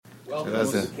Welcome to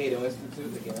the Cato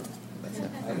Institute again.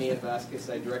 I'm Ian Vasquez.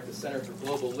 I direct the Center for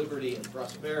Global Liberty and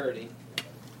Prosperity.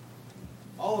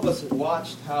 All of us have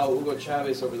watched how Hugo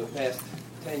Chavez over the past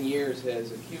 10 years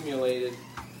has accumulated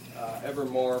ever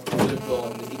more political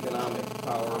and economic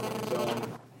power in his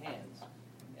own hands.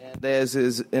 And as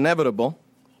is inevitable,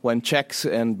 when checks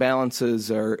and balances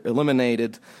are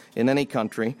eliminated in any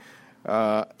country,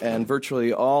 and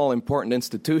virtually all important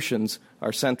institutions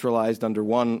are centralized under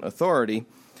one authority,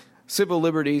 civil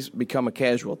liberties become a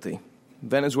casualty.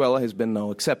 Venezuela has been no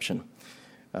exception.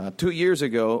 2 years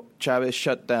ago, Chavez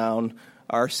shut down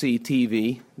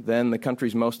RCTV, then the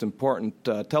country's most important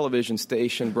television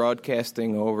station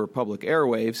broadcasting over public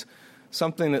airwaves,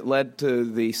 something that led to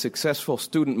the successful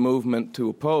student movement to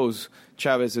oppose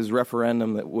Chavez's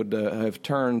referendum that would have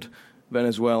turned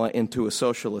Venezuela into a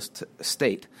socialist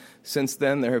state. Since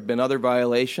then, there have been other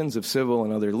violations of civil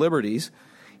and other liberties.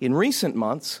 In recent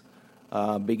months,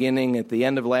 beginning at the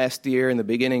end of last year and the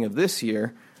beginning of this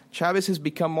year, Chavez has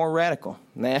become more radical,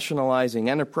 nationalizing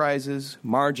enterprises,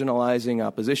 marginalizing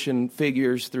opposition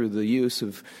figures through the use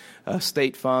of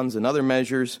state funds and other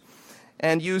measures,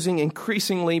 and using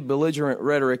increasingly belligerent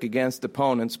rhetoric against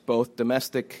opponents, both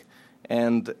domestic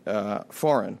and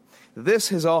foreign. This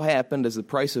has all happened as the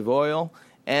price of oil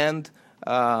and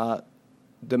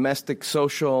domestic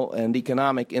social and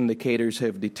economic indicators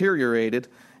have deteriorated,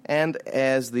 and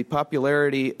as the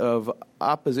popularity of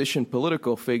opposition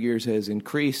political figures has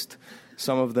increased,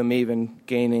 some of them even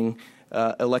gaining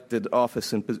elected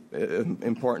office in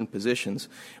important positions.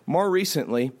 More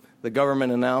recently, the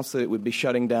government announced that it would be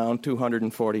shutting down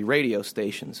 240 radio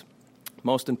stations.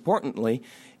 Most importantly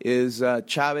is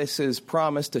Chavez's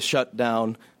promise to shut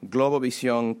down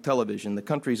Globovisión television, the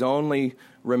country's only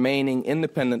remaining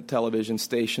independent television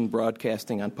station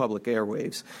broadcasting on public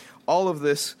airwaves. All of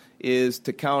this is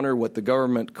to counter what the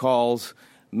government calls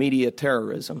media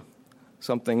terrorism,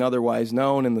 something otherwise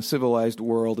known in the civilized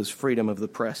world as freedom of the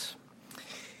press.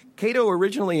 Cato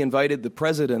originally invited the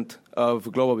president of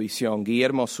Globovisión,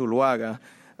 Guillermo Zuluaga,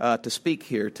 to speak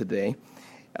here today,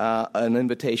 an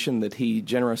invitation that he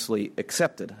generously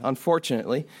accepted.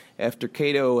 Unfortunately, after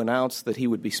Cato announced that he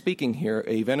would be speaking here,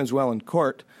 a Venezuelan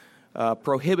court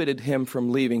prohibited him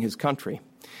from leaving his country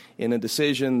in a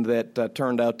decision that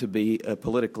turned out to be a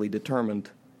politically determined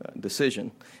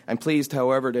decision. I'm pleased,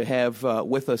 however, to have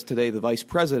with us today the Vice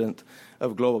President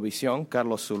of Globovisión,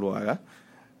 Carlos Zuluaga,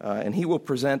 and he will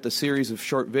present a series of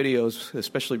short videos,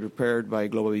 especially prepared by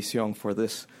Globovisión for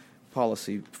this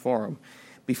policy forum.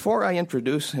 Before I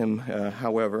introduce him,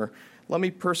 however, let me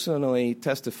personally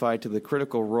testify to the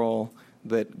critical role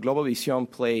that Globovisión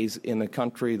plays in a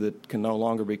country that can no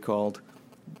longer be called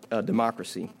a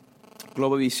democracy.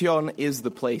 Globovisión is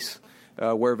the place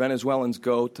where Venezuelans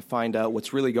go to find out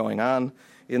what's really going on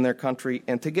in their country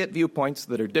and to get viewpoints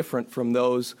that are different from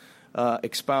those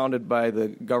expounded by the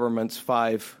government's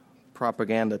 5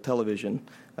 propaganda television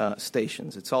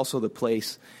stations. It's also the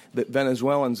place that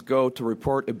Venezuelans go to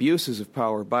report abuses of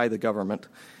power by the government,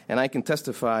 and I can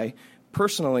testify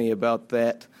personally about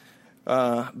that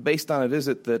based on a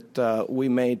visit that we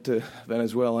made to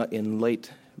Venezuela in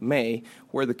late May,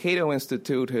 where the Cato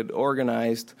Institute had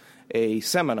organized a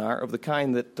seminar of the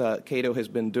kind that Cato has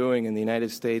been doing in the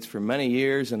United States for many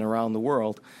years and around the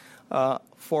world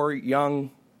for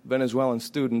young Venezuelan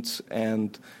students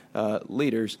and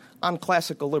leaders on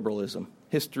classical liberalism,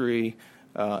 history,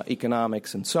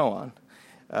 economics, and so on.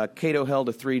 Cato held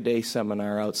a 3-day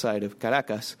seminar outside of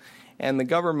Caracas, and the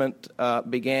government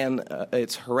began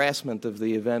its harassment of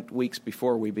the event weeks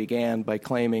before we began by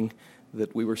claiming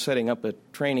that we were setting up a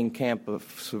training camp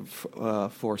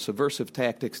for subversive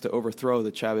tactics to overthrow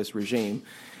the Chavez regime.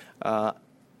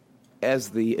 As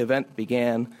the event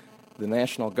began, the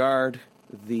National Guard,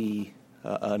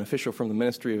 an official from the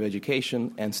Ministry of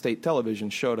Education, and state television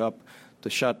showed up to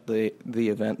shut the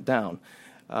event down.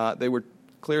 They were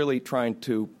clearly trying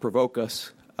to provoke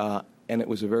us, and it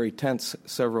was a very tense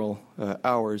several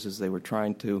hours as they were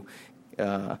trying to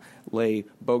lay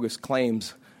bogus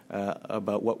claims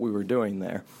about what we were doing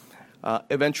there.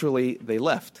 Eventually, they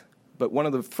left. But one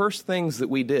of the first things that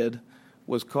we did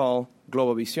was call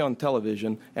Globovisión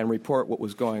television and report what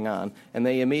was going on, and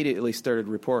they immediately started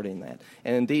reporting that.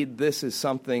 And indeed, this is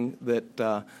something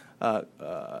that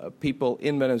people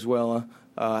in Venezuela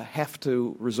have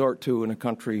to resort to in a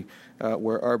country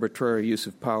where arbitrary use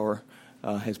of power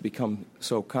has become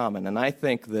so common. And I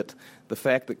think that the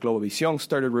fact that Globovisión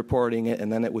started reporting it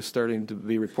and then it was starting to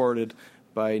be reported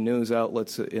by news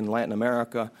outlets in Latin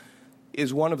America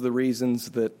is one of the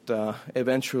reasons that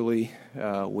eventually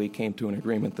we came to an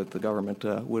agreement that the government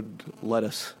would let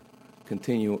us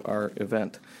continue our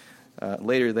event.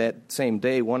 Later that same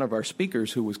day, one of our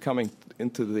speakers who was coming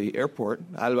into the airport,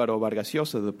 Álvaro Vargas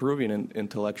Llosa, the Peruvian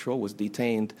intellectual, was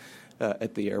detained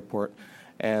at the airport.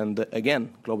 And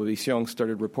again, Globovisión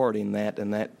started reporting that,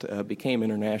 and that became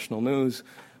international news,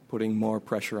 putting more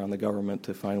pressure on the government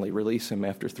to finally release him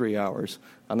after 3 hours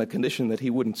on the condition that he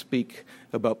wouldn't speak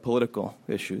about political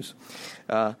issues.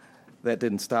 That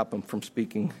didn't stop him from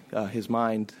speaking his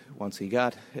mind once he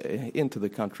got into the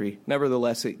country.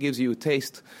 Nevertheless, it gives you a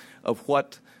taste of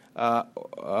what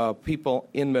people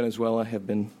in Venezuela have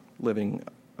been living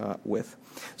with.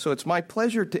 So it's my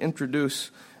pleasure to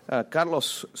introduce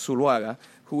Carlos Zuluaga,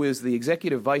 who is the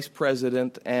Executive Vice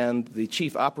President and the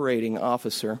Chief Operating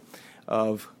Officer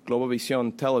of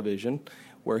Globovisión Television,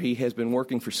 where he has been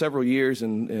working for several years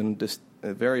in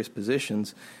various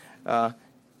positions.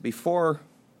 Before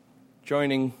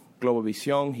joining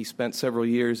Globovisión, he spent several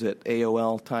years at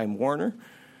AOL Time Warner.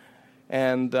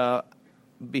 And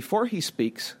before he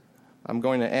speaks, I'm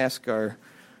going to ask our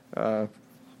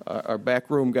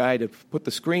backroom guy to put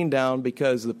the screen down,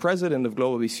 because the president of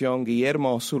Globovisión,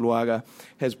 Guillermo Zuluaga,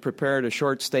 has prepared a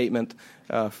short statement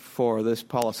for this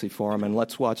policy forum. And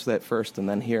let's watch that first and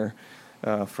then hear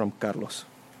from Carlos.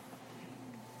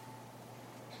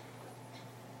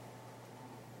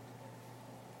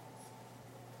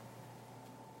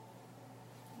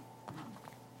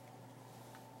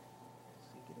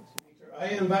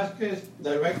 Ian Vasquez,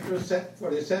 Director for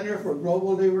the Center for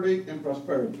Global Liberty and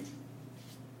Prosperity,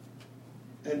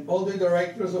 and all the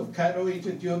directors of Cato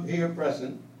Institute here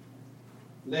present,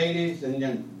 ladies and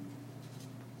gentlemen.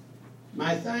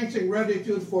 My thanks and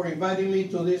gratitude for inviting me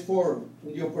to this forum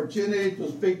and the opportunity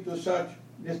to speak to such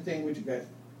distinguished guests.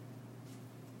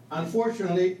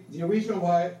 Unfortunately, the reason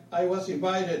why I was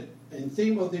invited and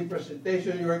theme of the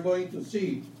presentation you are going to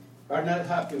see are not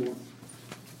happy ones.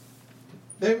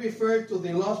 They refer to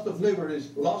the loss of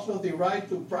liberties, loss of the right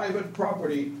to private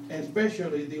property, and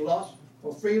especially the loss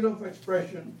of freedom of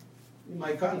expression in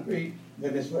my country,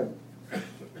 Venezuela.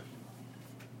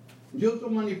 Due to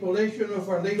manipulation of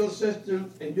our legal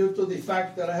system and due to the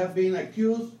fact that I have been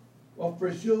accused of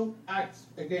presumed acts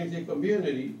against the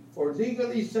community for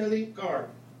legally selling cars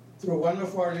through one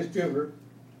of our distributors,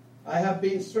 I have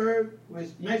been served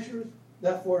with measures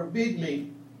that forbid me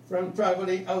from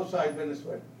traveling outside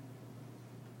Venezuela.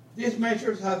 These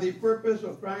measures have the purpose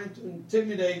of trying to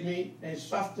intimidate me and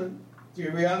soften the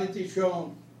reality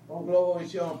shown on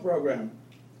Globovisión program.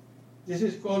 This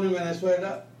is called in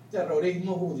Venezuela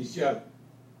terrorismo judicial,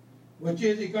 which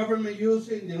is the government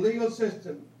using the legal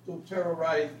system to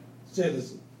terrorize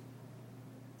citizens.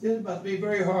 This must be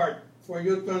very hard for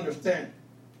you to understand,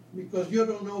 because you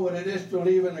don't know what it is to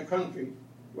live in a country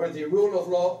where the rule of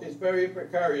law is very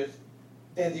precarious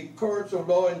and the courts of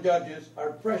law and judges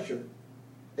are pressured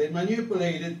and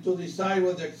manipulated to decide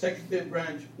what the executive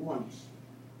branch wants.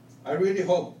 I really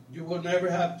hope you will never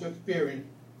have to experience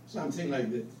something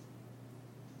like this.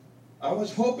 I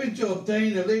was hoping to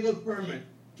obtain a legal permit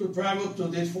to travel to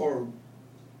this forum.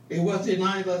 It was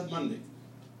denied last Monday.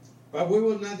 But we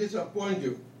will not disappoint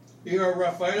you. Here are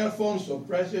Rafael Alfonso,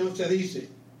 President of CEDICE,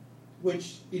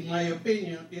 which, in my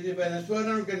opinion, is a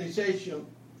Venezuelan organization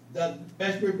that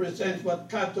best represents what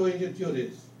Cato Institute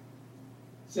is.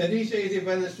 CEDICE is a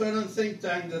Venezuelan think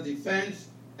tank that defends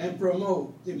and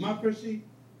promotes democracy,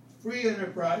 free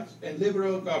enterprise, and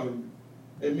liberal government.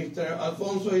 And Mr.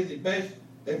 Alfonso is the best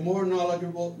and more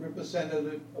knowledgeable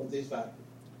representative of this fact.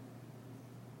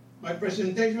 My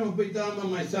presentation will be done by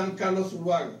my son, Carlos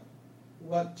Zuluaga,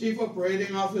 who, as Chief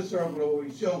Operating Officer of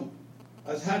Globovisión,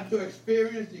 has had to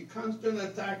experience the constant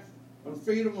attacks on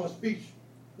freedom of speech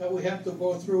that we have to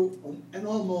go through on an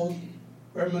almost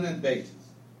permanent basis.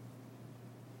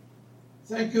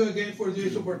 Thank you again for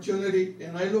this opportunity,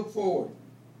 and I look forward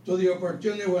to the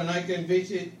opportunity when I can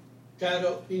visit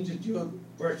Cato Institute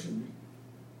personally.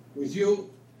 With you,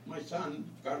 my son,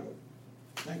 Carlos.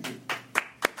 Thank you.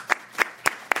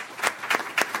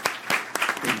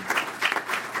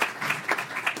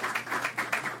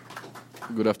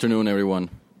 Good afternoon, everyone.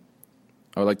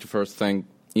 I would like to first thank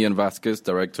Ian Vasquez,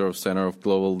 Director of Center of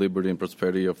Global Liberty and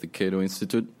Prosperity of the Cato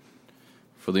Institute,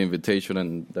 for the invitation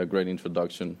and the great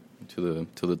introduction to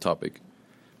the topic.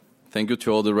 Thank you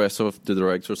to all the rest of the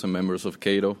directors and members of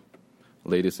Cato,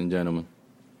 ladies and gentlemen.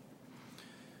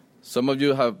 Some of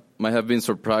you might have been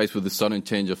surprised with the sudden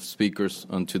change of speakers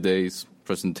on today's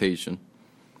presentation,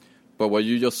 but what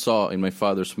you just saw in my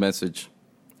father's message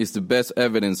is the best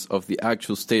evidence of the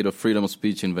actual state of freedom of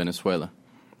speech in Venezuela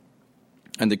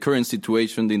and the current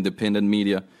situation the independent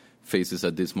media faces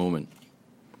at this moment.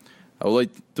 I would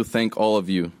like to thank all of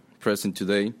you present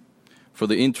today for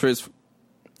the interest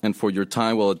and for your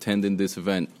time while attending this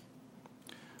event.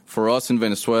 For us in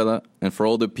Venezuela and for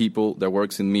all the people that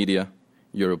works in media,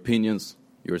 your opinions,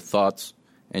 your thoughts,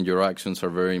 and your actions are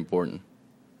very important.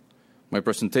 My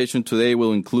presentation today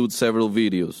will include several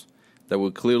videos that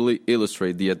will clearly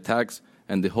illustrate the attacks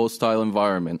and the hostile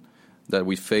environment that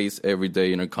we face every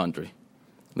day in our country.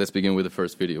 Let's begin with the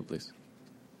first video, please.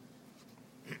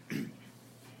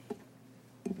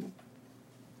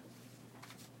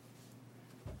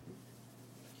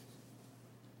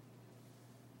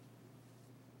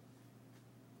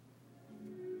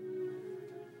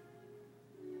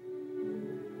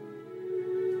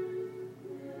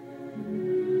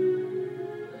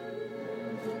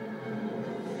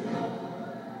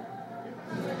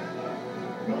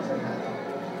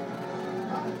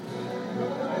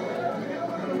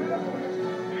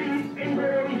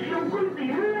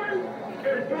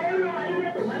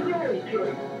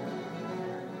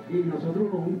 Y nosotros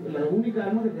la única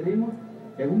arma que tenemos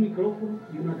es un micrófono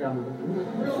y una cámara.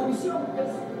 Globovisión es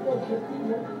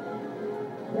objetivo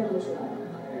revolucionario.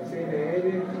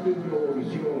 CNN y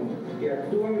Globovisión, que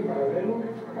actúan en paralelo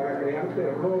para crear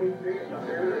terror. La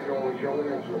sede de Globovisión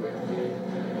en el sur.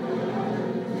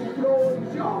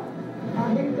 Globovisión,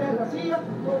 agente de la CIA.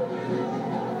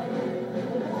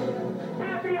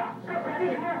 Patria,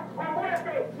 socialismo o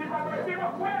muerte. Y cuando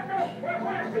decimos muerte, es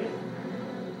muerte.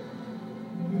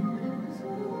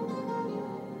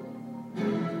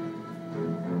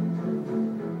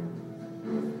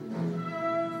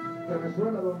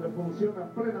 Venezuela, donde funciona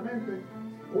plenamente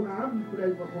una amplia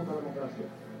y profunda democracia,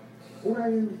 una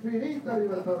infinita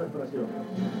libertad de expresión.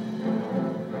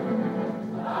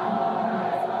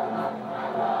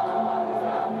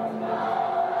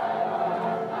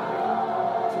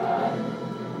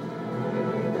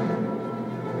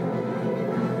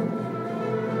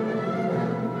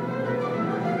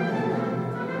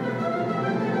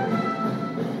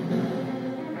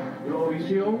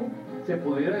 Globovisión, se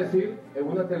pudiera decir, es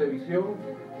una televisión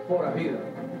forajida,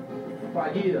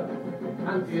 fallida,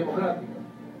 antidemocrática,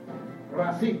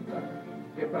 racista,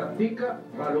 que practica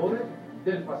valores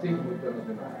del fascismo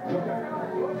internacional.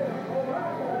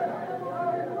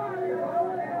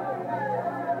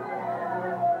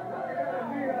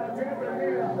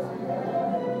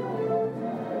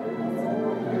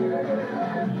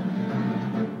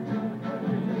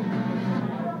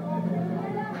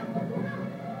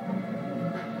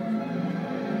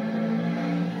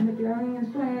 En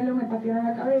el suelo, me patearon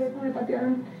la cabeza, me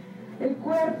patearon el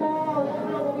cuerpo.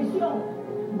 Globovisión,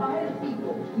 baja el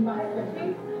pico y baja el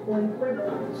perfil, o el pueblo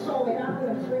soberano de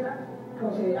Venezuela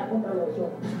procederá contra la Globovisión.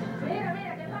 Mira,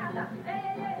 mira, ¿qué pasa?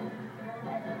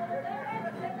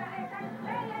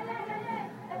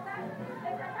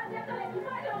 Están cambiando el equipo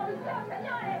de Globovisión,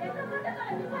 señores. Están cambiando el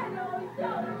equipo de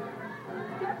Globovisión.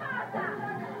 ¿Qué pasa?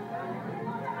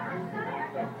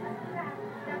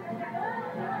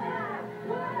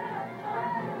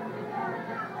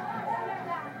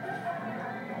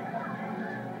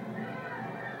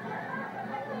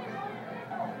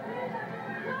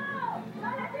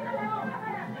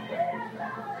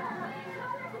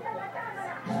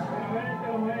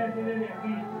 Desde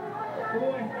aquí, tú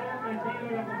estás metido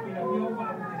en la conspiración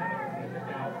para asesinar al presidente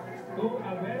Chávez. Tú,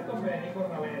 Alberto Federico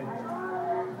Saavedra.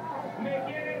 ¿Me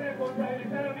quieres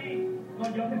responsabilizar a mí? No,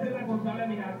 yo sí soy responsable de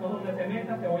mis actos. Donde te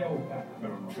metas te voy a buscar.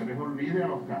 Pero no se les olvide a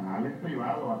los canales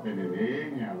privados, a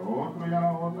Televen, y al otro y a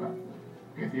la otra,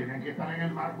 que tienen que estar en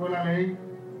el marco de la ley,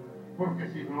 porque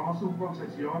si no, sus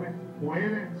concesiones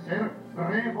pueden ser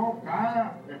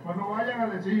revocadas. Después no vayan a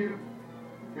decir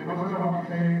que no se lo va a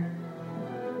hacer.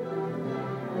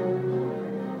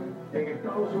 En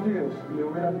Estados Unidos le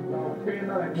hubieran dado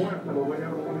pena de muerte a los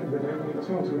dueños de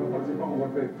comunicación si no participan en un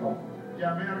golpe de Estado.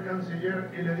 Llamé al canciller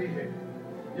y le dije,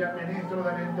 y al ministro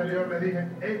del Interior le dije,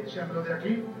 échenlo de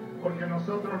aquí, porque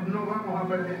nosotros no vamos a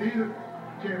permitir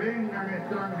que vengan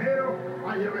extranjeros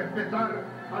a irrespetar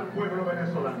al pueblo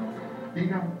venezolano.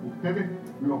 Digan ustedes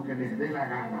lo que les dé la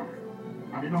gana.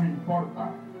 A mí no me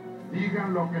importa.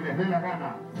 Digan lo que les dé la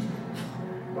gana.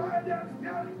 ¡Váyanse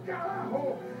al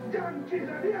carajo, yanquis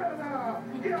de mierda!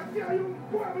 ¡Que aquí hay un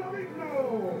pueblo digno!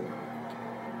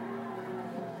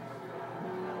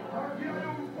 ¡Aquí hay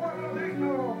un pueblo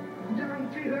digno,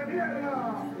 yanquis de mierda!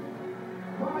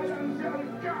 ¡Váyanse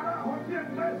al carajo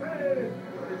 100 veces!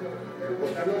 ¿Por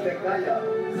qué no te callas?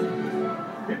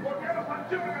 ¿Y por qué no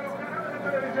sancionan a los canales de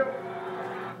televisión?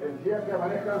 El día que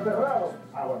amanezcan cerrados,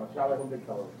 bueno, Chávez es un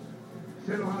dictador.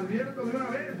 Se los advierto de una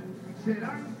vez,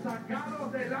 serán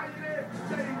sacados del aire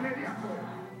de inmediato.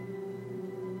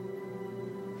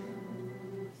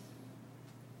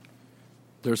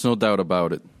 There's no doubt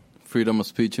about it. Freedom of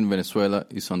speech in Venezuela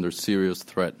is under serious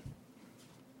threat.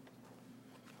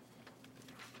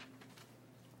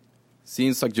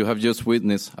 Scenes like you have just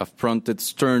witnessed have prompted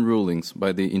stern rulings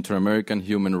by the Inter-American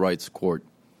Human Rights Court.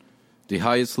 The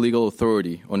highest legal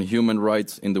authority on human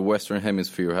rights in the Western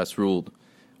Hemisphere has ruled,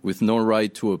 with no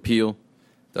right to appeal,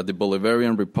 that the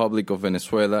Bolivarian Republic of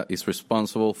Venezuela is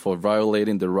responsible for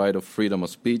violating the right of freedom of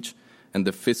speech and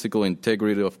the physical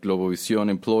integrity of Globovisión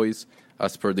employees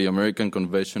as per the American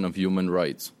Convention of Human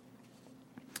Rights.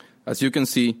 As you can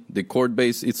see, the court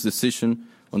based its decision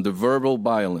on the verbal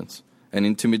violence and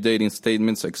intimidating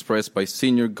statements expressed by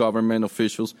senior government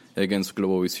officials against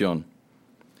Globovisión,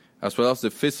 as well as the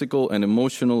physical and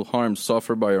emotional harm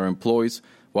suffered by our employees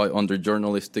while under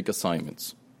journalistic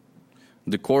assignments.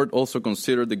 The court also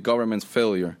considered the government's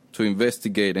failure to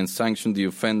investigate and sanction the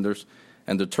offenders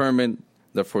and determined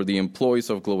that for the employees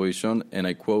of Globovisión, and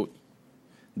I quote,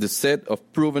 the set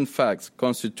of proven facts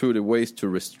constituted ways to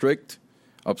restrict,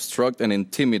 obstruct, and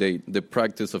intimidate the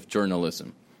practice of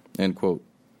journalism, end quote.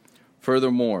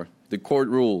 Furthermore, the court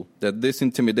ruled that this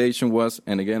intimidation was,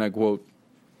 and again I quote,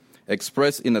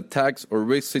 expressed in attacks or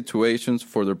risk situations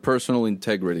for their personal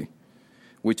integrity,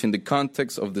 which in the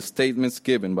context of the statements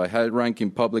given by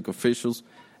high-ranking public officials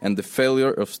and the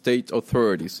failure of state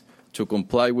authorities to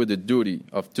comply with the duty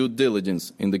of due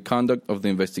diligence in the conduct of the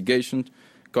investigation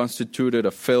constituted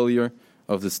a failure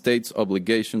of the state's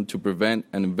obligation to prevent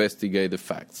and investigate the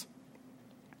facts.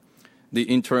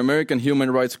 The Inter-American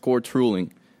Human Rights Court's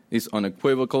ruling is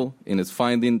unequivocal in its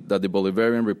finding that the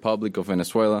Bolivarian Republic of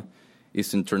Venezuela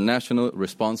is internationally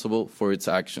responsible for its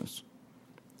actions.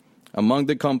 Among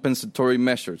the compensatory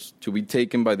measures to be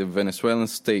taken by the Venezuelan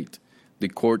state, the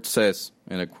court says,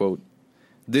 and I quote,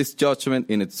 this judgment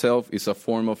in itself is a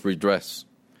form of redress.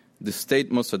 The state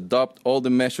must adopt all the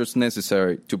measures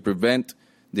necessary to prevent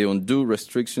the undue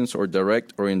restrictions or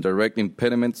direct or indirect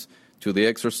impediments to the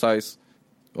exercise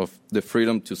of the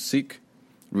freedom to seek,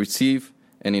 receive,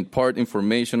 and impart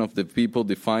information of the people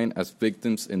defined as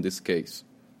victims in this case.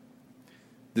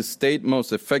 The state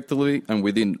must effectively and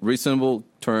within reasonable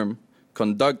term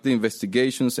conduct the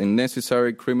investigations and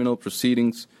necessary criminal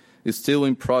proceedings is still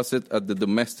in process at the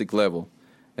domestic level,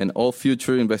 and all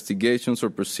future investigations or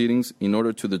proceedings in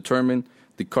order to determine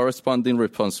the corresponding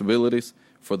responsibilities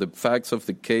for the facts of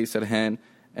the case at hand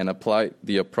and apply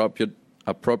the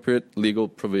appropriate legal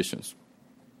provisions.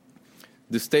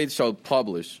 The state shall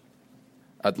publish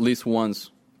at least once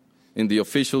in the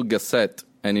official gazette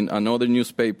and in another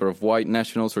newspaper of white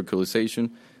national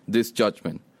circulation this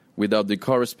judgment, without the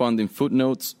corresponding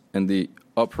footnotes and the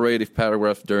operative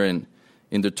paragraph therein,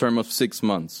 in the term of 6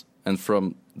 months, and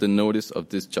from the notice of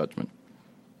this judgment.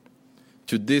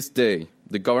 To this day,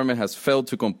 the government has failed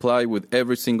to comply with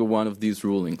every single one of these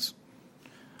rulings.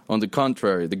 On the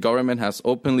contrary, the government has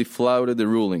openly flouted the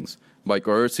rulings by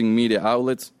coercing media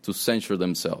outlets to censure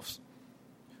themselves,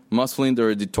 muscling their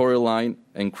editorial line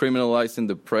and criminalizing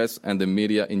the press and the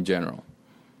media in general.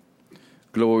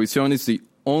 Globovisión is the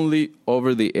only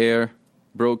over-the-air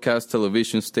broadcast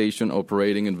television station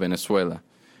operating in Venezuela,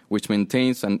 which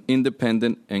maintains an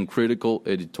independent and critical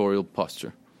editorial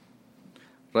posture.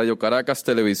 Radio Caracas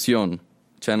Televisión,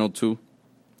 Channel 2,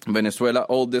 Venezuela's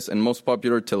oldest and most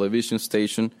popular television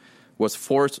station, was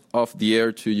forced off the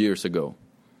air 2 years ago.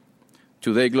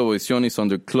 Today, Globovisión is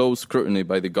under close scrutiny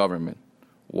by the government.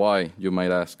 Why, you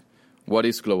might ask? What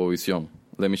is Globovisión?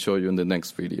 Let me show you in the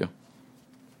next video.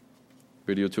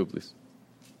 Video 2, please.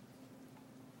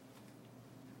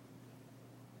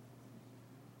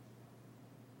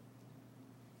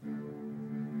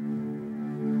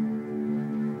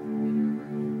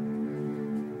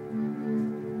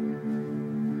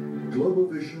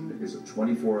 Globovision is a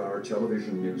 24-hour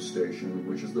television news station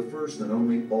which is the first and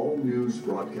only all-news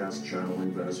broadcast channel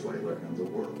in Venezuela and the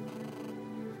world.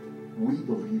 We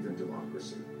believe in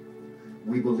democracy.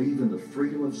 We believe in the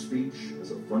freedom of speech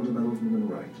as a fundamental human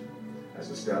right,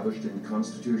 as established in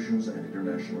constitutions and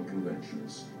international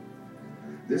conventions.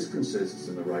 This consists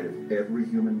in the right of every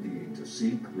human being to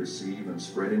seek, receive, and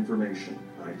spread information,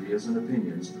 ideas, and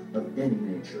opinions of any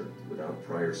nature without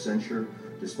prior censure,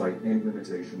 despite any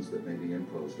limitations that may be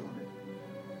imposed on it.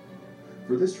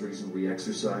 For this reason, we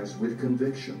exercise with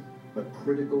conviction a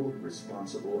critical,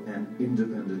 responsible, and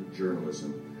independent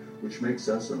journalism, which makes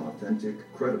us an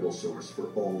authentic, credible source for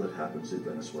all that happens in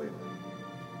Venezuela.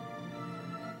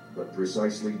 But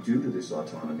precisely due to this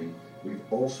autonomy, we've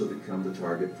also become the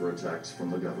target for attacks from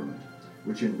the government,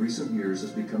 which in recent years has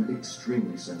become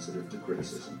extremely sensitive to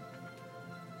criticism.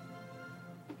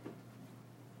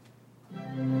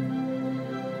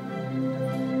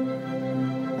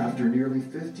 After nearly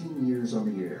 15 years on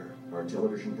the air, our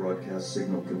television broadcast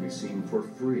signal can be seen for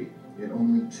free in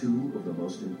only 2 of the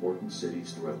most important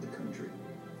cities throughout the country.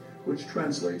 which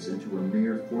translates into a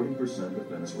mere 40% of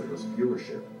Venezuela's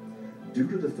viewership, due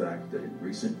to the fact that in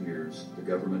recent years the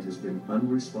government has been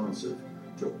unresponsive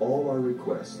to all our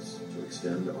requests to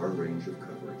extend our range of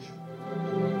coverage.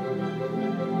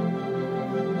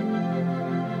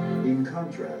 In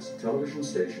contrast, television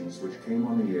stations which came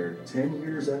on the air 10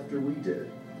 years after we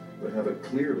did, but have a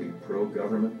clearly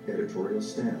pro-government editorial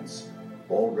stance,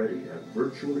 already have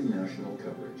virtually national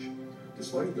coverage,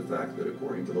 despite the fact that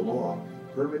according to the law,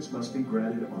 permits must be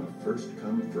granted on a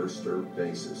first-come, first-served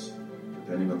basis,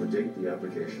 depending on the date the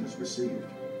application is received.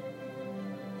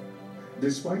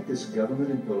 Despite this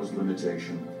government-imposed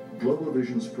limitation,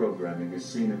 GlobalVision's programming is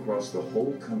seen across the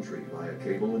whole country via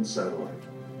cable and satellite.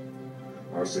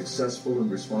 Our successful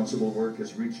and responsible work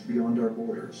has reached beyond our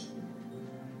borders.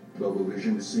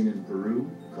 GlobalVision is seen in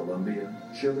Peru, Colombia,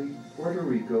 Chile, Puerto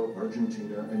Rico,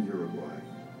 Argentina, and Uruguay.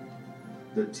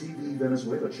 The TV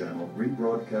Venezuela channel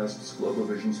rebroadcasts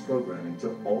GlobalVision's programming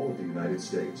to all of the United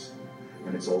States,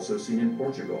 and it's also seen in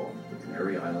Portugal, the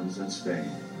Canary Islands, and Spain.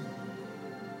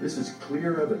 This is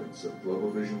clear evidence of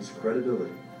GlobalVision's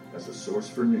credibility as a source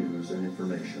for news and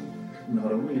information,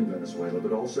 not only in Venezuela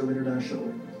but also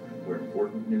internationally, where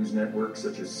important news networks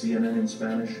such as CNN in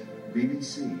Spanish,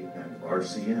 BBC, and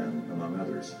RCN, among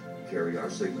others, carry our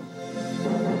signal.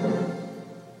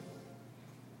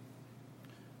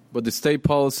 But the state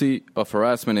policy of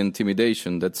harassment and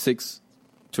intimidation that seeks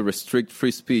to restrict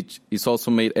free speech is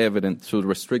also made evident through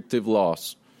restrictive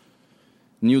laws.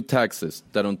 New taxes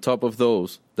that, on top of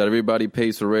those that everybody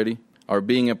pays already, are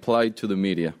being applied to the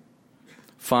media.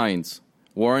 Fines,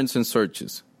 warrants and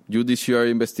searches, judiciary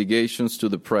investigations to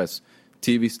the press,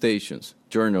 TV stations,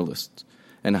 journalists,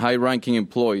 and high-ranking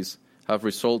employees have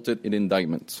resulted in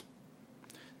indictments.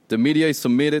 The media is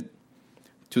submitted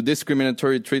to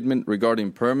discriminatory treatment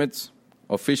regarding permits,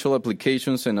 official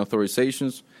applications and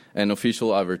authorizations, and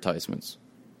official advertisements.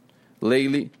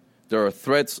 Lately, there are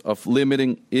threats of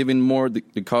limiting even more the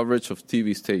coverage of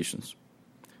TV stations.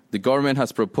 The government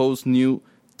has proposed new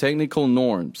technical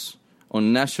norms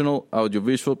on national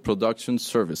audiovisual production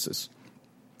services,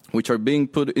 which are being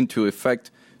put into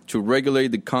effect to regulate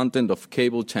the content of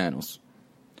cable channels.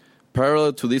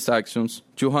 Parallel to these actions,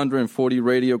 240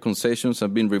 radio concessions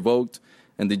have been revoked,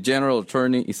 and the General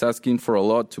Attorney is asking for a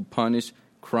law to punish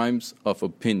crimes of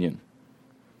opinion,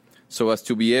 so as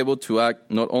to be able to act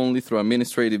not only through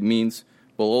administrative means,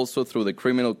 but also through the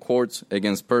criminal courts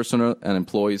against personnel and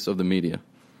employees of the media.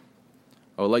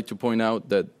 I would like to point out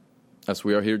that as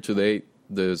we are here today,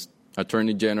 the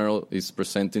Attorney General is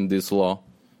presenting this law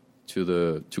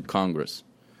to Congress.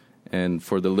 And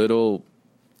for the little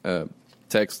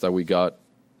text that we got,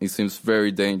 it seems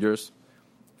very dangerous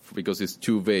because it's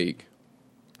too vague.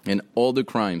 And all the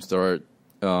crimes that are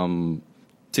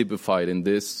typified in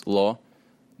this law,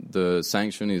 the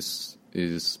sanction is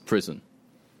prison.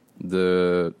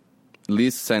 The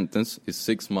least sentence is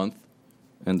 6 months,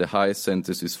 and the highest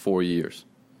sentence is 4 years.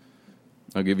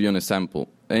 I'll give you an example.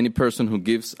 Any person who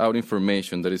gives out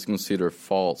information that is considered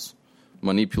false,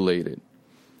 manipulated,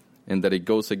 and that it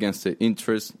goes against the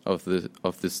interest of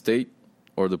the state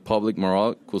or the public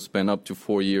morale could spend up to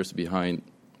 4 years behind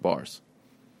bars.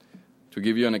 To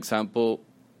give you an example,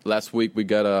 last week we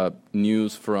got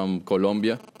news from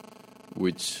Colombia,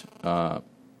 which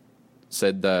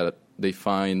said that they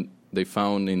found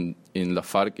in La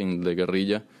FARC, in the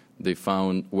guerrilla, they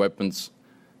found weapons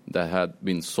that had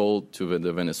been sold to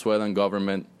the Venezuelan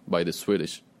government by the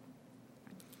Swedish.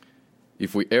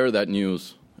 If we air that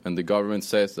news and the government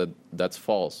says that that's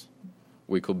false,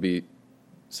 we could be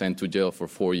sent to jail for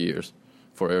 4 years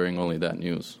for airing only that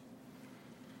news.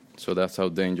 So that's how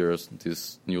dangerous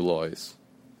this new law is.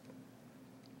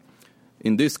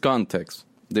 In this context,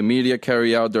 the media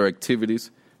carry out their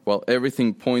activities while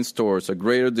everything points towards a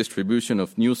greater distribution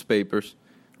of newspapers,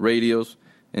 radios,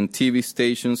 and TV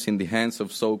stations in the hands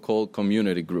of so-called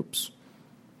community groups,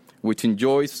 which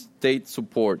enjoy state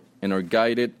support and are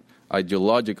guided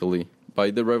ideologically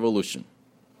by the revolution.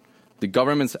 The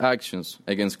government's actions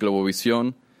against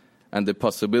Globovisión and the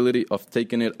possibility of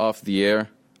taking it off the air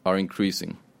are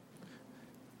increasing.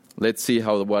 Let's see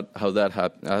how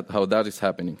that is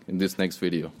happening in this next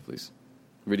video, please.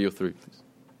 Video 3, please.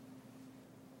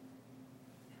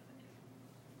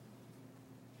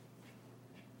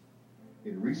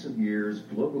 In recent years,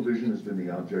 GlobalVision has been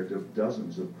the object of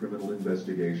dozens of criminal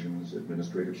investigations,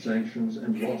 administrative sanctions,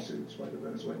 and lawsuits by the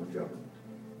Venezuelan government.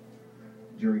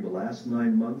 During the last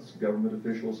 9 months, government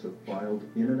officials have filed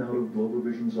in and out of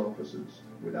GlobalVision's offices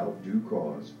without due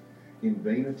cause, in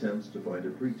vain attempts to find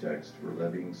a pretext for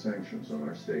levying sanctions on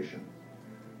our station,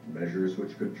 measures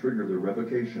which could trigger the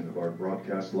revocation of our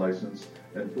broadcast license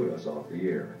and put us off the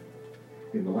air.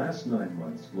 In the last 9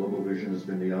 months, Global Vision has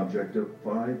been the object of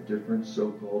 5 different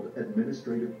so-called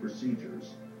administrative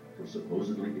procedures for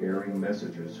supposedly airing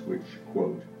messages which,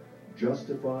 quote,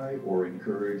 justify or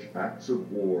encourage acts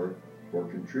of war or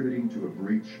contributing to a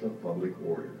breach of public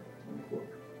order,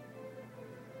 unquote.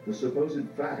 The supposed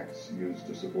facts used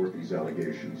to support these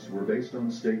allegations were based on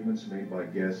statements made by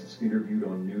guests interviewed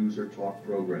on news or talk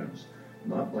programs,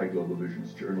 not by Global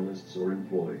Vision's journalists or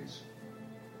employees.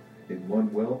 In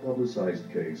one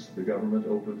well-publicized case, the government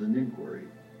opened an inquiry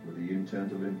with the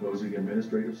intent of imposing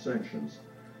administrative sanctions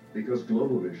because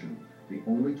Global Vision, the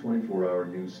only 24-hour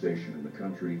news station in the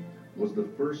country, was the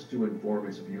first to inform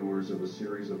its viewers of a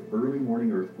series of early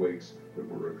morning earthquakes that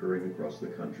were occurring across the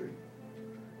country.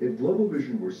 If Global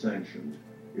Vision were sanctioned,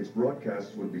 its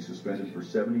broadcasts would be suspended for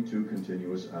 72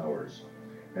 continuous hours,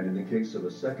 and in the case of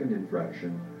a second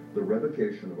infraction, the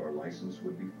revocation of our license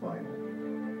would be final.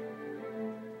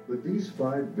 But these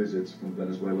 5 visits from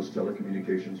Venezuela's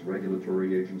telecommunications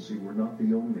regulatory agency were not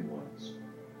the only ones.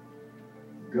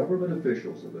 Government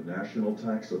officials of the National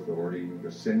Tax Authority,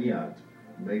 the CENIAT,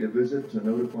 made a visit to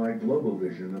notify Global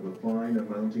Vision of a fine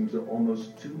amounting to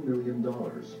almost $2 million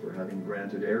for having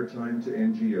granted airtime to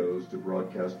NGOs to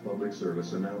broadcast public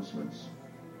service announcements.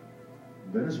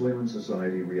 Venezuelan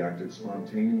society reacted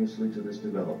spontaneously to this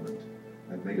development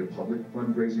and made a public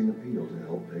fundraising appeal to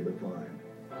help pay the fine.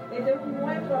 Este es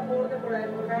nuestro aporte por la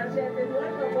democracia, este es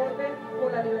nuestro aporte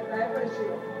por la libertad de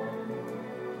expresión.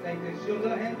 La intención de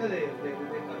la gente de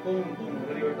estar con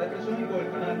la libertad de expresión y con el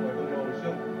canal, con la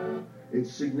revolución.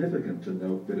 It's significant to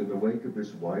note that in the wake of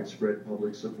this widespread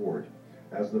public support,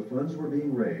 as the funds were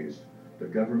being raised, the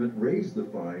government raised the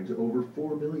fine to over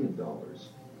 $4 million.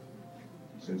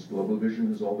 Since Global Vision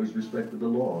has always respected the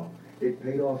law, it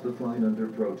paid off the fine under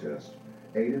protest,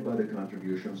 aided by the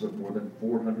contributions of more than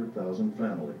 400,000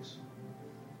 families.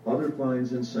 Other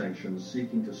fines and sanctions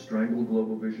seeking to strangle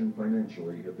Global Vision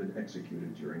financially have been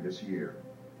executed during this year.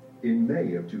 In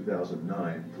May of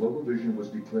 2009, Global Vision was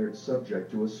declared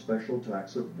subject to a special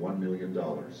tax of $1 million.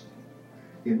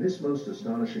 In this most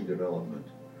astonishing development,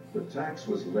 the tax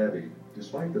was levied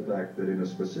despite the fact that in a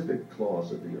specific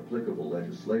clause of the applicable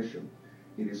legislation,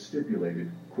 it is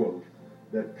stipulated, quote,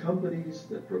 that companies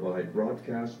that provide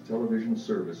broadcast television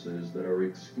services that are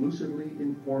exclusively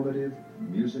informative,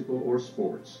 musical, or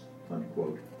sports,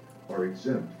 unquote, are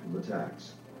exempt from the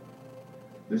tax.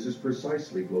 This is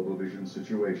precisely Global Vision's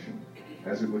situation,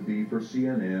 as it would be for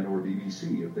CNN or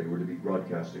BBC if they were to be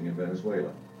broadcasting in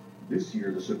Venezuela. This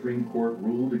year, the Supreme Court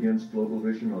ruled against Global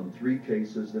Vision on 3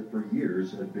 cases that for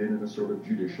years had been in a sort of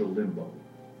judicial limbo.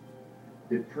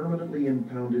 It permanently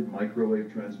impounded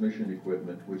microwave transmission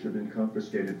equipment which had been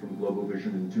confiscated from Global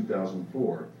Vision in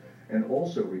 2004, and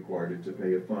also required it to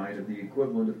pay a fine of the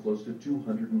equivalent of close to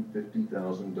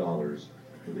 $250,000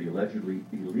 for the allegedly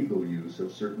illegal use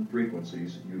of certain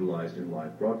frequencies utilized in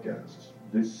live broadcasts.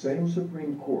 This same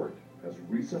Supreme Court has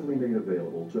recently made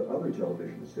available to other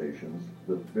television stations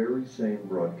the very same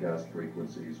broadcast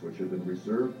frequencies which have been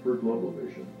reserved for Global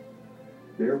Vision,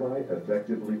 thereby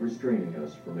effectively restraining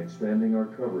us from expanding our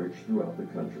coverage throughout the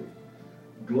country.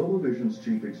 Global Vision's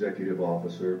chief executive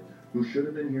officer, who should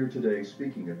have been here today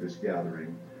speaking at this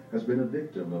gathering, has been a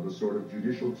victim of a sort of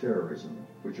judicial terrorism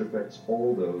which affects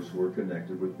all those who are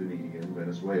connected with Benignia in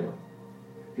Venezuela.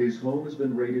 His home has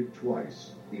been raided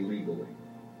twice, illegally.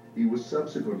 He was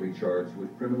subsequently charged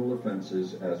with criminal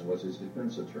offenses, as was his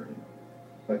defense attorney.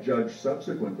 A judge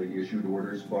subsequently issued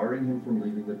orders barring him from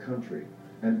leaving the country,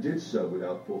 and did so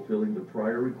without fulfilling the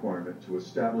prior requirement to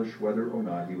establish whether or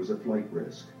not he was a flight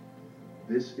risk.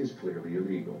 This is clearly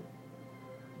illegal.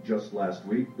 Just last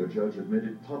week, the judge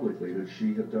admitted publicly that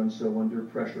she had done so under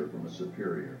pressure from a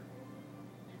superior.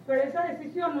 Pero esa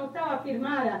decisión no estaba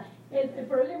firmada. El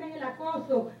problema es el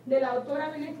acoso de la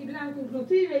doctora Venecia Blanco.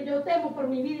 Inclusive yo temo por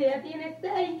mi vida. Ella tiene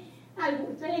 6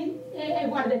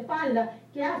 guardaespaldas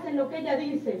que hacen lo que ella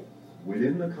dice.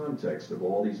 Within the context of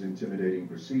all these intimidating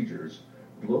procedures,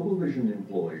 Global Vision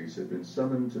employees have been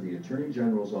summoned to the Attorney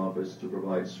General's office to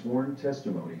provide sworn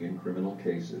testimony in criminal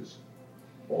cases,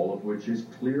 all of which is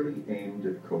clearly aimed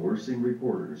at coercing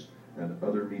reporters and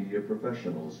other media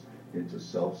professionals into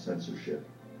self-censorship.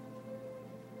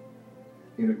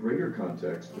 In a greater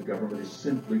context, the government is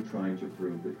simply trying to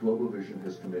prove that Global Vision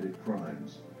has committed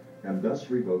crimes, and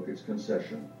thus revoke its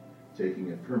concession, taking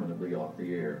it permanently off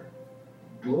the air.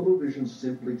 Global Vision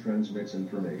simply transmits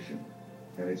information,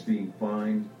 and it's being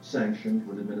fined, sanctioned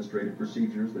with administrative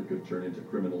procedures that could turn into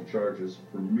criminal charges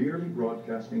for merely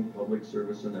broadcasting public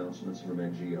service announcements from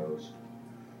NGOs,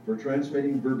 for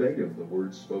transmitting verbatim the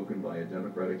words spoken by a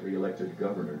democratically elected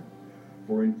governor,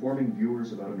 for informing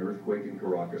viewers about an earthquake in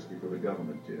Caracas before the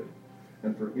government did,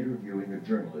 and for interviewing a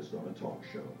journalist on a talk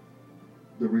show.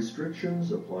 The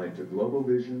restrictions applied to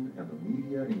Globovision and the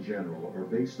media in general are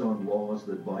based on laws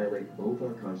that violate both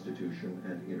our Constitution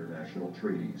and international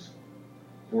treaties.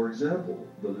 For example,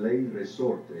 the Ley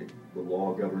Resorte, the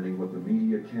law governing what the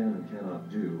media can and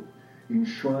cannot do,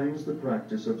 enshrines the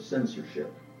practice of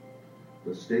censorship.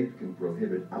 The state can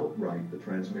prohibit outright the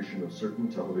transmission of certain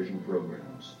television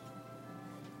programs.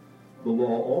 The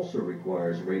law also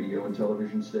requires radio and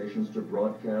television stations to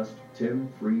broadcast 10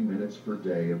 free minutes per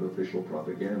day of official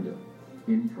propaganda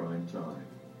in prime time.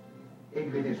 En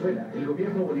Venezuela, el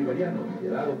gobierno bolivariano,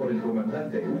 liderado por el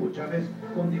comandante Hugo Chávez,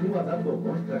 continúa dando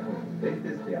muestras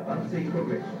consistentes de avance y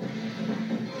progreso.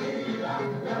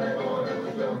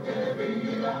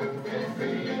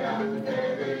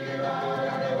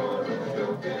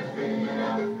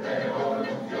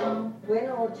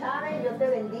 Bueno, Chávez, yo te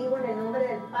bendigo en el nombre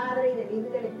del Padre, y del Hijo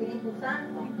y del Espíritu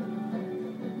Santo.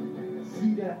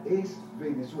 SIDA es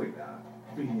Venezuela,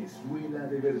 Venezuela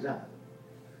de verdad.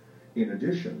 In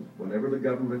addition, whenever the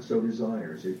government so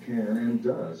desires, it can and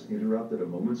does interrupt at a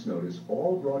moment's notice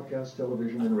all broadcast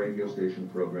television and radio station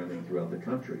programming throughout the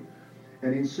country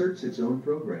and inserts its own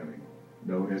programming,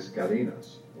 known as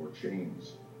cadenas, or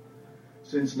chains.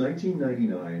 Since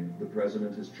 1999, the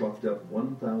President has chalked up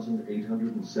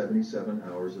 1,877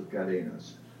 hours of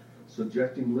cadenas,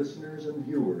 subjecting listeners and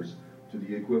viewers to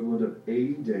the equivalent of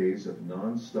 80 days of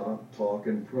non-stop talk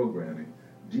and programming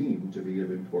deemed to be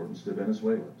of importance to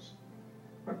Venezuelans,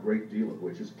 a great deal of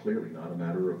which is clearly not a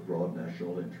matter of broad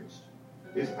national interest.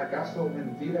 ¿Es acaso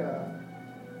mentira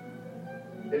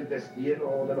el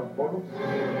destierro de los polos?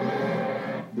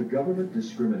 The government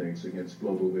discriminates against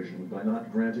Globovision by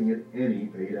not granting it any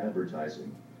paid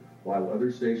advertising, while other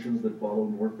stations that follow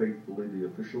more faithfully the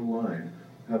official line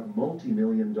have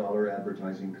multi-million-dollar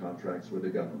advertising contracts with the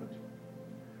government.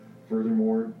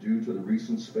 Furthermore, due to the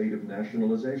recent spate of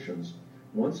nationalizations,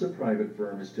 once a private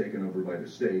firm is taken over by the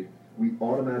state, we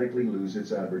automatically lose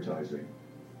its advertising.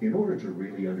 In order to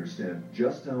really understand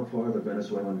just how far the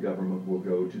Venezuelan government will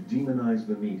go to demonize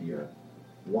the media,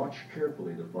 watch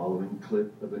carefully the following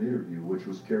clip of an interview which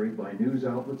was carried by news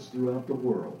outlets throughout the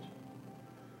world.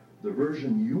 The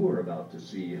version you are about to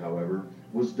see, however,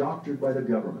 was doctored by the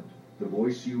government. The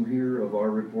voice you hear of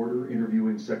our reporter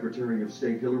interviewing Secretary of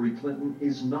State Hillary Clinton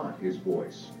is not his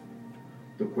voice.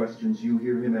 The questions you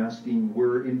hear him asking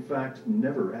were, in fact,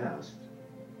 never asked.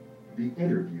 The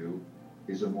interview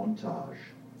is a montage,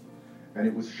 and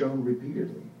it was shown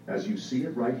repeatedly, as you see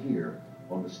it right here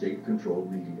on the state-controlled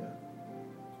media.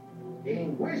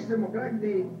 In West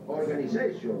Democratic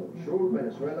Organization, Sur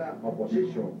Venezuela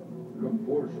Opposition, look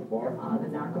for support. The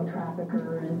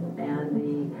narco-traffickers and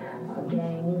the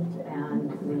gangs and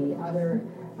the other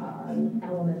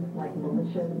elements like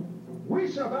militias.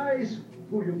 Which advice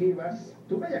would you give us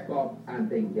to back up and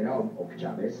take care of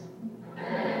Chavez?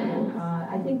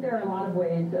 I think there are a lot of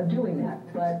ways of doing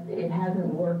that, but it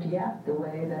hasn't worked yet the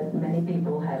way that many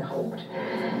people had hoped.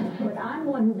 But I'm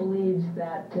one who believes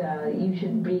that you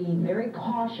should be very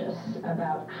cautious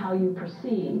about how you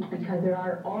proceed because there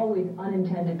are always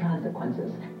unintended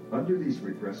consequences. Under these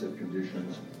repressive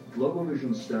conditions,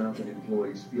 Globovision staff and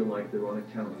employees feel like they're on a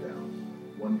countdown,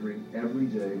 wondering every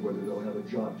day whether they'll have a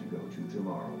job to go to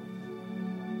tomorrow.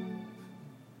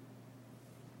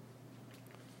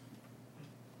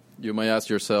 You may ask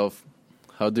yourself,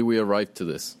 how did we arrive to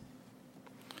this?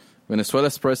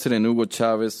 Venezuela's President Hugo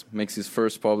Chavez makes his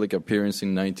first public appearance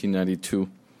in 1992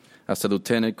 as a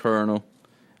lieutenant colonel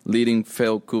leading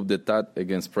failed coup d'etat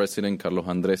against President Carlos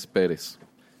Andrés Pérez,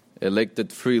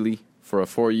 elected freely for a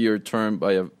 4-year term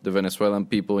by the Venezuelan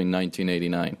people in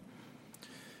 1989.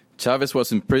 Chavez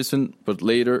was imprisoned but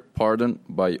later pardoned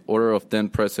by order of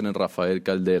then-President Rafael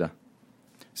Caldera.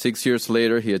 6 years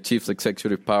later, he achieved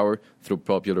executive power through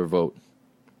popular vote.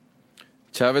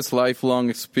 Chavez's lifelong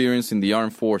experience in the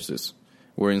armed forces,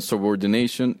 where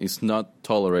insubordination is not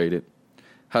tolerated,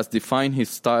 has defined his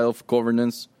style of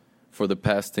governance for the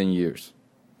past 10 years.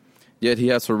 Yet he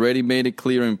has already made it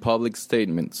clear in public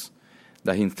statements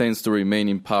that he intends to remain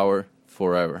in power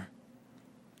forever.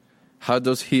 How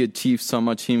does he achieve so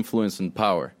much influence and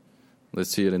power?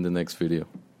 Let's see it in the next video.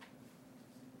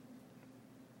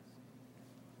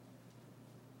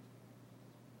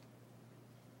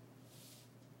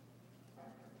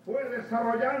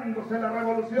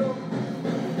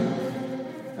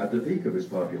 At the peak of his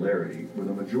popularity, with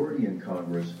a majority in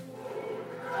Congress,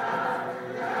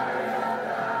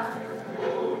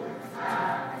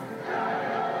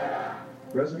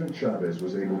 President Chavez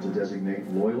was able to designate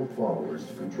loyal followers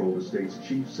to control the state's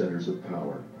chief centers of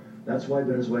power. That's why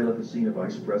Venezuela has seen a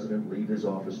vice president leave his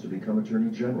office to become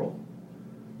attorney general.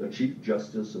 the Chief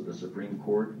Justice of the Supreme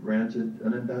Court granted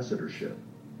an ambassadorship.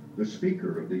 The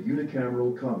Speaker of the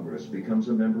unicameral Congress becomes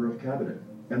a member of cabinet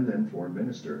and then foreign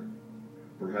minister.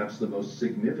 Perhaps the most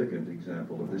significant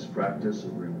example of this practice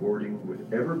of rewarding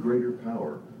with ever greater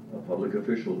power a public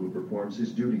official who performs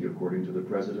his duty according to the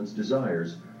president's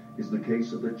desires is the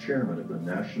case of the chairman of the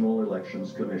National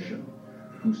Elections Commission,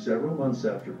 who several months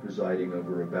after presiding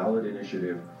over a ballot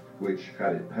initiative which,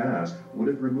 had it passed, would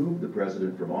have removed the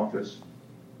president from office,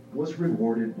 was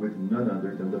rewarded with none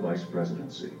other than the vice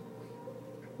presidency.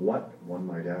 What, one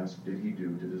might ask, did he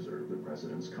do to deserve the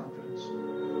president's confidence?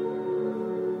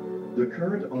 The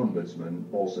current ombudsman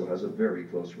also has a very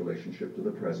close relationship to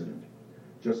the president.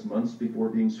 Just months before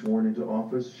being sworn into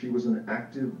office, she was an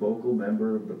active, vocal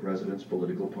member of the president's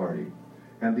political party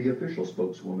and the official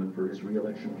spokeswoman for his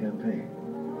re-election campaign.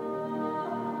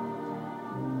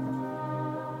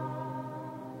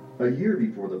 A year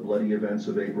before the bloody events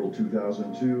of April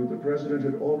 2002, the president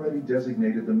had already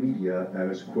designated the media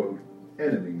as, quote,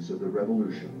 enemies of the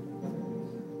revolution.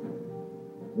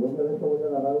 Yo de esto voy a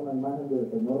agarrar una imagen del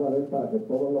señor Rabel para que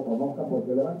todos lo conozcan,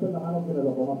 porque levanten la mano quienes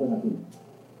lo conocen aquí.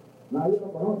 Nadie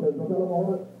lo conoce, entonces a lo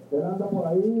mejor él anda por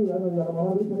ahí y a lo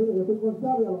mejor dice, mire, yo estoy con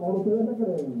Chávez, a lo mejor ustedes me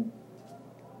creen.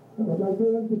 Entonces hay que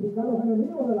identificar los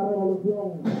enemigos de la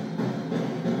revolución.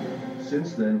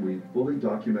 Since then, we've fully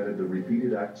documented the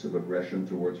repeated acts of aggression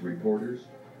towards reporters,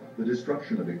 the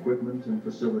destruction of equipment and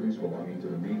facilities belonging to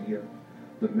the media,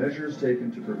 the measures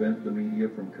taken to prevent the media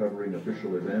from covering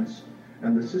official events,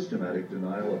 and the systematic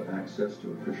denial of access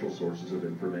to official sources of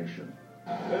information.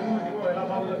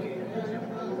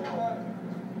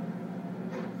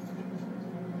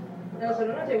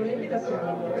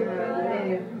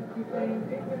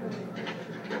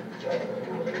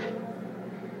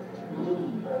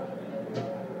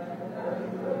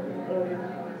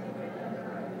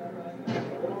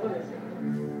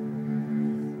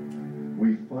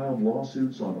 We've filed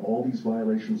lawsuits on all these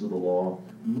violations of the law,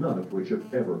 none of which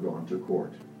have ever gone to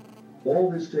court. All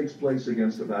this takes place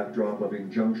against a backdrop of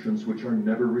injunctions which are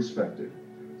never respected,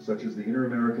 such as the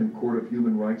Inter-American Court of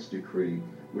Human Rights decree,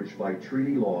 which by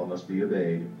treaty law must be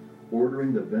obeyed,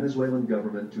 ordering the Venezuelan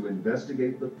government to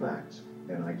investigate the facts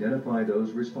and identify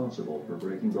those responsible for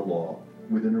breaking the law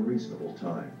within a reasonable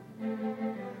time.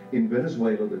 In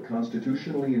Venezuela, the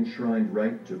constitutionally enshrined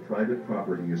right to private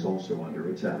property is also under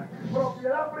attack.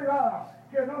 Propiedad privada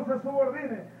que no se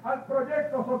subordine al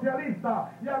proyecto socialista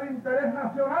y al interés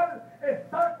nacional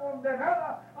está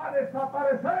condenada a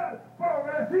desaparecer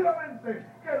progresivamente.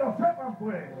 Que lo sepan,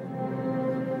 pues.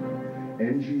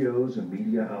 NGOs and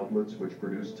media outlets which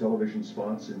produce television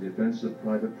spots in defense of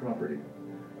private property,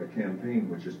 a campaign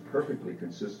which is perfectly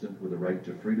consistent with the right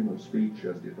to freedom of speech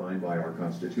as defined by our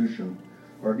Constitution,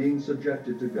 are being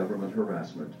subjected to government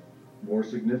harassment. More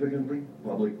significantly,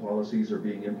 public policies are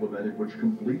being implemented which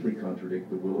completely contradict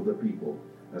the will of the people,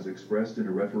 as expressed in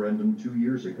a referendum 2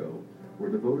 years ago,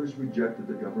 where the voters rejected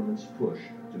the government's push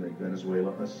to make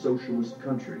Venezuela a socialist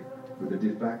country with a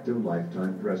de facto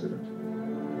lifetime president.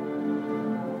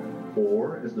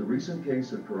 Or, as the recent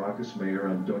case of Caracas Mayor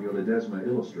Antonio Ledesma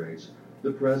illustrates,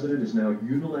 the president is now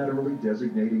unilaterally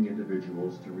designating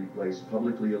individuals to replace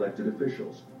publicly elected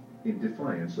officials in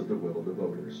defiance of the will of the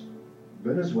voters.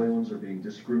 Venezuelans are being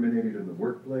discriminated in the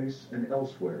workplace and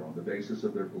elsewhere on the basis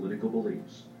of their political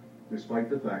beliefs, despite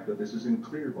the fact that this is in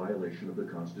clear violation of the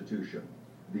Constitution.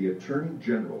 The Attorney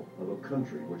General of a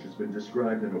country which has been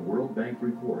described in a World Bank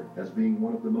report as being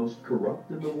one of the most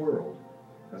corrupt in the world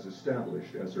has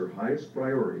established as her highest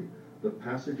priority the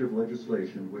passage of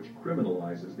legislation which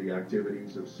criminalizes the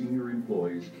activities of senior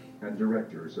employees and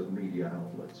directors of media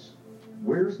outlets.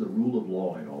 Where's the rule of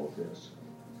law in all of this?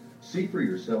 See for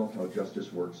yourself how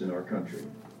justice works in our country.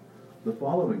 The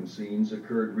following scenes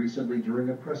occurred recently during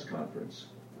a press conference.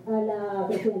 A la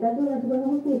Presidenta de la Suprema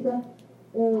Justicia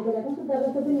quería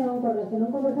consultarle su opinión con relación a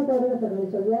un conversatorio que se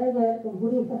realizó el día de ayer con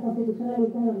juristas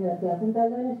constitucionalistas en la Universidad Central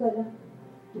de Venezuela.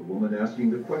 The woman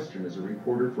asking the question is a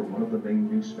reporter for one of the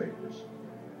main newspapers,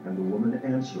 and the woman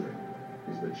answering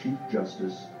is the Chief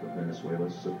Justice of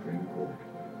Venezuela's Supreme Court.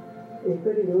 Es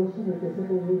peligroso meterse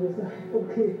conmigo, ¿sabes?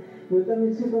 Porque yo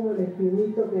también soy como el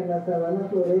espinito que en la sabana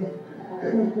florece.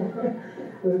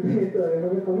 Porque todavía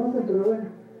no me conocen, pero bueno,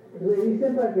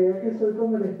 revisen para que vean que soy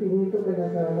como el espinito que en la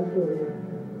sabana florece.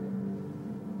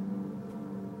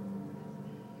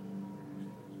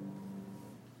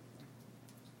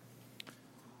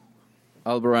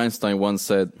 Albert Einstein once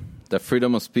said that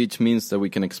freedom of speech means that we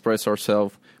can express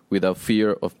ourselves without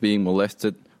fear of being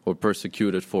molested or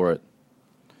persecuted for it.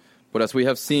 But as we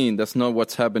have seen, that's not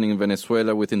what's happening in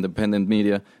Venezuela with independent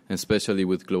media, and especially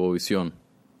with Globovisión.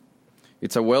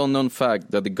 It's a well-known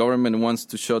fact that the government wants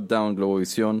to shut down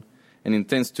Globovisión and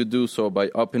intends to do so by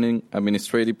opening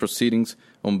administrative proceedings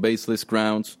on baseless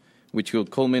grounds, which will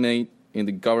culminate in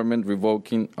the government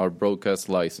revoking our broadcast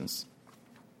license.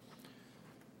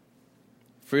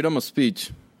 Freedom of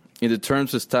speech, in the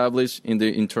terms established in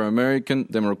the Inter-American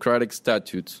Democratic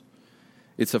Statutes,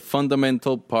 is a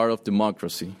fundamental part of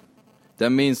democracy. That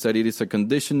means that it is a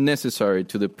condition necessary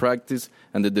to the practice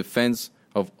and the defense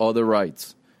of other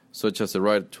rights, such as the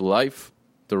right to life,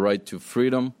 the right to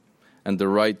freedom, and the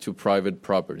right to private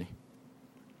property.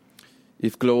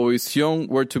 If Globovisión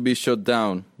were to be shut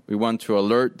down, we want to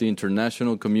alert the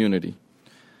international community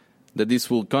that this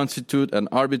will constitute an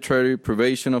arbitrary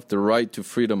privation of the right to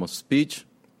freedom of speech,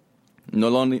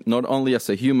 not only as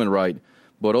a human right,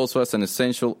 but also as an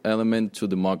essential element to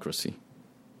democracy.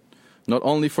 Not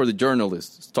only for the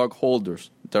journalists,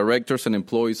 stockholders, directors, and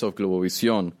employees of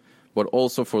Globovisión, but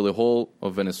also for the whole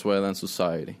of Venezuelan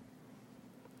society.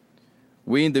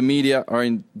 We in the media are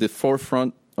in the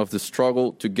forefront of the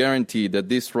struggle to guarantee that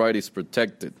this right is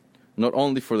protected, not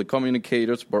only for the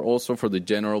communicators, but also for the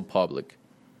general public.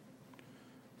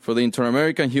 For the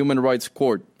Inter-American Human Rights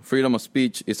Court, freedom of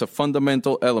speech is a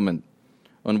fundamental element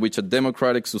on which a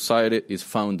democratic society is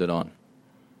founded on.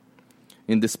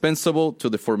 Indispensable to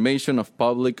the formation of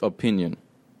public opinion,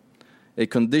 a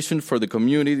condition for the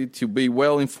community to be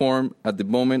well informed at the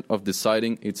moment of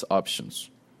deciding its options.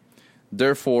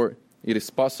 Therefore, it is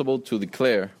possible to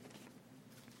declare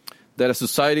that a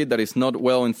society that is not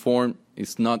well informed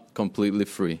is not completely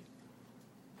free.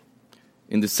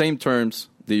 In the same terms,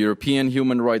 the European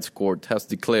Human Rights Court has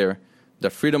declared that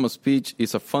freedom of speech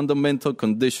is a fundamental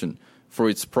condition for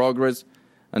its progress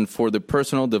and for the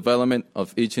personal development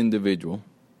of each individual,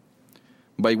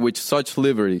 by which such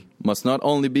liberty must not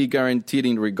only be guaranteed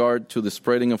in regard to the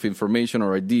spreading of information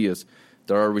or ideas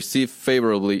that are received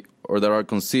favorably or that are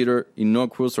considered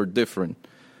innocuous or different,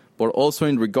 but also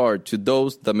in regard to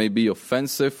those that may be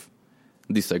offensive,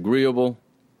 disagreeable,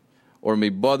 or may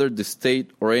bother the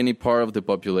state or any part of the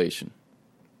population.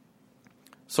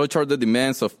 Such are the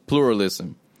demands of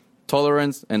pluralism,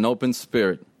 tolerance, and open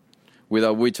spirit,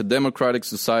 without which a democratic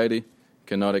society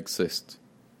cannot exist.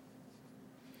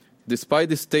 Despite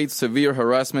the state's severe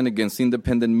harassment against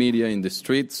independent media in the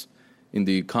streets, in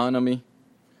the economy,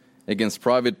 against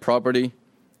private property,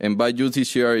 and by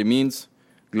judiciary means,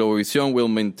 Globovisión will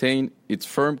maintain its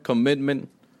firm commitment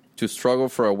to struggle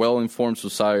for a well-informed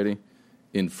society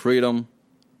in freedom,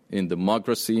 in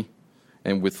democracy,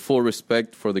 and with full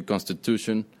respect for the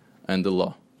Constitution and the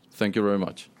law. Thank you very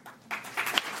much.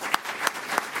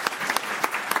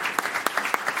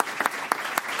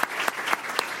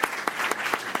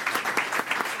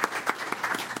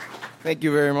 Thank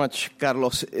you very much,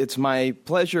 Carlos. It's my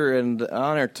pleasure and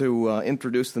honor to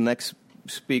introduce the next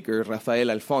speaker,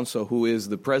 Rafael Alfonso, who is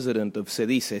the president of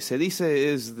CEDICE. CEDICE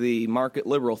is the market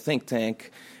liberal think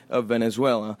tank of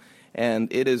Venezuela,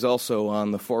 and it is also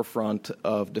on the forefront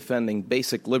of defending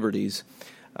basic liberties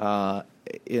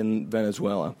in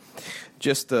Venezuela.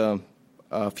 Just a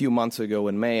few months ago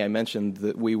in May, I mentioned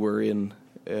that we were in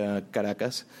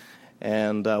Caracas.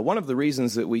 And one of the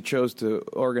reasons that we chose to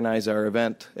organize our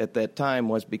event at that time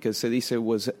was because CEDICE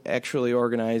was actually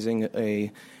organizing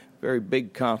a very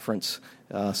big conference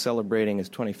celebrating its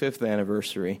 25th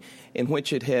anniversary, in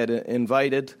which it had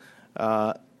invited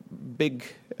big,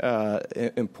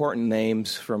 important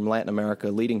names from Latin America,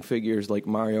 leading figures like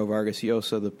Mario Vargas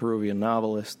Llosa, the Peruvian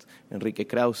novelist, Enrique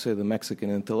Krause, the Mexican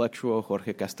intellectual,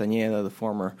 Jorge Castañeda, the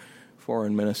former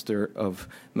foreign minister of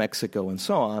Mexico, and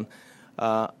so on.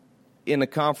 In a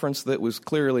conference that was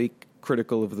clearly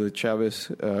critical of the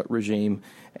Chavez regime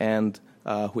and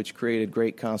which created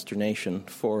great consternation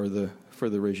for the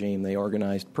regime. They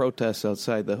organized protests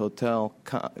outside the hotel,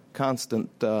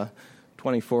 constant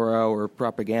 24-hour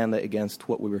propaganda against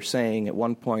what we were saying. At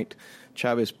one point,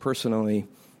 Chavez personally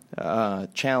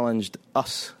challenged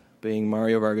us, being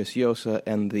Mario Vargas Llosa,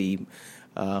 and the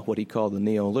what he called the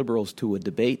neoliberals, to a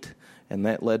debate. And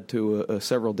that led to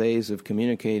several days of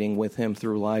communicating with him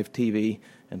through live TV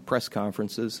and press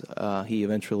conferences. He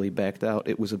eventually backed out.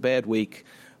 It was a bad week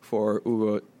for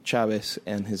Hugo Chavez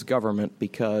and his government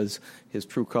because his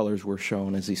true colors were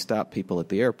shown as he stopped people at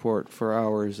the airport for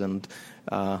hours and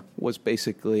was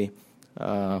basically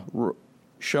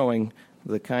showing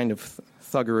the kind of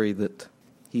thuggery that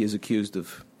he is accused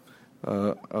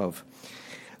of.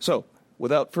 So,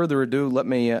 without further ado, let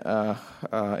me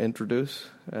introduce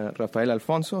Rafael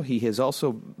Alfonso. He has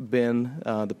also been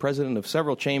the president of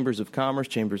several chambers of commerce,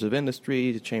 chambers of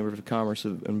industry, the Chamber of Commerce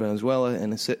in Venezuela,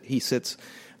 and he sits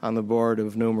on the board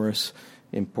of numerous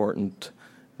important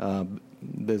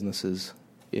businesses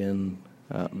in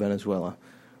Venezuela.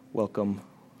 Welcome,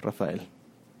 Rafael.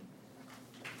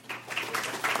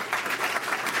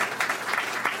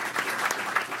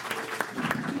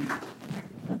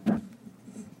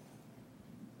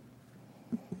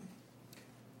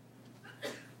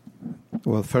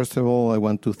 Well, first of all, I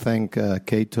want to thank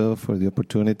Cato for the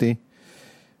opportunity.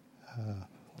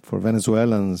 For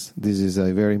Venezuelans, this is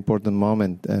a very important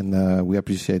moment, and we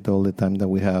appreciate all the time that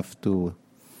we have to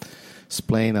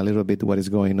explain a little bit what is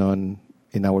going on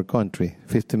in our country.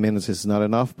 15 minutes is not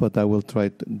enough, but I will try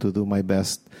to do my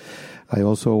best. I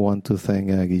also want to thank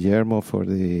Guillermo for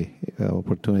the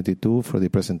opportunity too, for the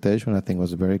presentation. I think it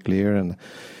was very clear, and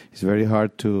it's very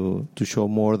hard to show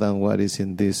more than what is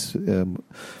in this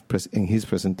in his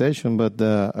presentation, but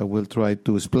I will try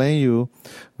to explain you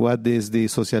what is the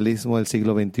socialismo del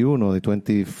siglo XXI, the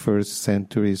 21st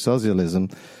century socialism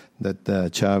that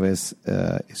Chavez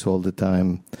is all the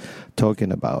time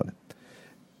talking about.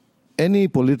 Any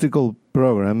political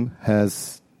program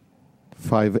has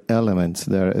 5 elements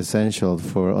that are essential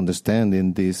for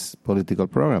understanding this political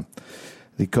program: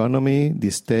 the economy, the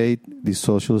state, the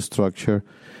social structure,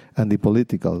 and the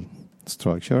political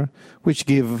structure, which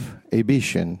give a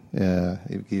vision,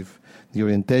 give the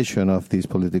orientation of this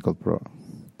political program.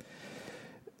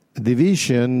 The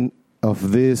vision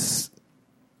of this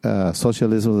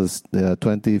socialism of the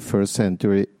 21st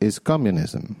century is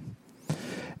communism.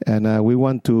 And we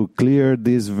want to clear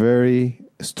this very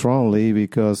strongly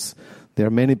because there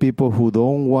are many people who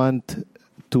don't want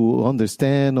to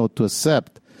understand or to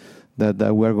accept that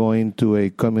we're going to a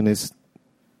communist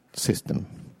system.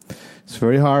 It's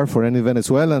very hard for any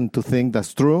Venezuelan to think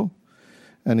that's true,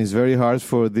 and it's very hard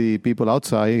for the people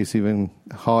outside. It's even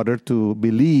harder to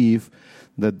believe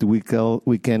that we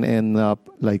can end up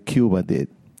like Cuba did.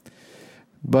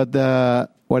 But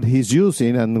what he's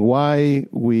using and why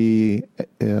we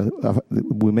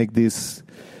make this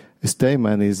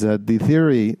statement is that the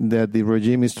theory that the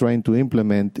regime is trying to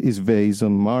implement is based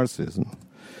on Marxism.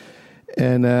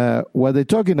 And what they're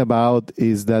talking about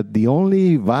is that the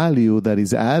only value that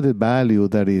is added value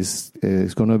that is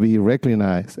going to be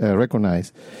recognized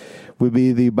will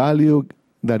be the value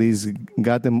that is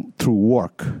gotten through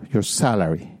work, your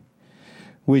salary,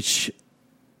 which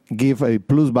give a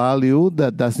plus value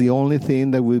that's the only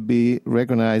thing that will be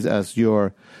recognized as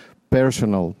your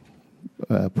personal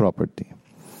property.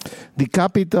 The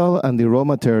capital and the raw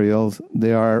materials,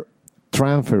 they are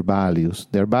transfer values.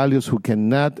 They're values who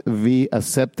cannot be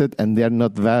accepted and they are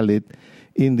not valid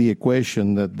in the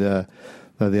equation that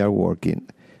they are working.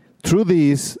 Through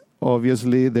this,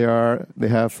 obviously, they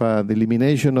have the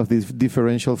elimination of these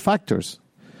differential factors.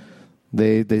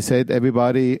 They said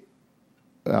everybody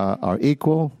are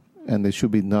equal and there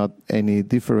should be not any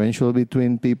differential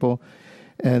between people,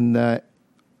 and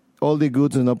all the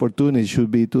goods and opportunities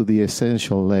should be to the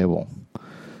essential level.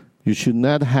 You should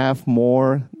not have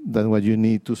more than what you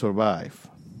need to survive.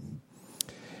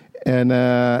 And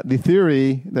the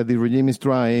theory that the regime is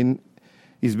trying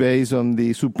is based on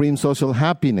the supreme social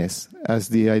happiness as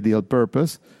the ideal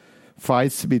purpose.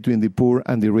 Fights between the poor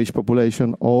and the rich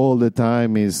population all the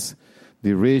time is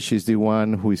the rich is the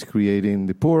one who is creating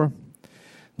the poor.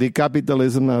 The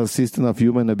capitalism as a system of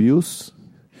human abuse.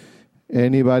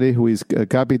 Anybody who is a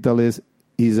capitalist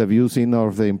is abusing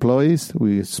of the employees.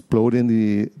 We're exploiting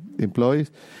the employees.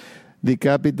 The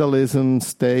capitalism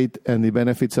state and the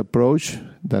benefits approach,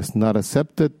 that's not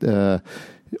accepted.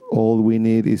 All we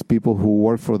need is people who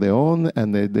work for their own,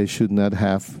 and they should not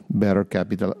have better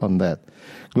capital on that.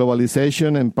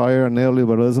 Globalization, empire, and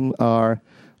neoliberalism are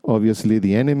obviously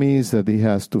the enemies that he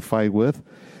has to fight with.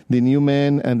 The new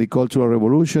man and the cultural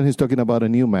revolution, he's talking about a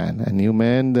new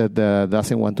man that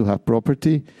doesn't want to have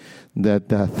property, that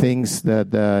thinks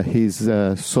that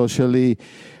he's socially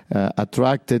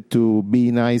attracted to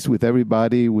be nice with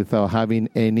everybody without having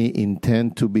any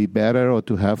intent to be better or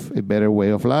to have a better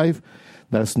way of life.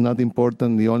 That's not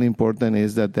important. The only important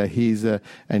is that he's a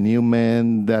new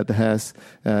man that has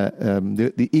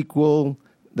the equal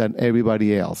than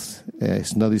everybody else.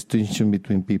 It's no distinction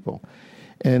between people.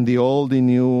 And the old, the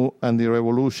new, and the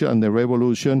revolution. And the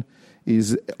revolution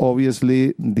is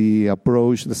obviously the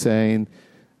approach saying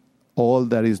all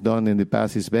that is done in the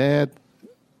past is bad.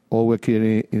 All we're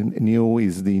creating new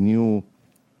is the new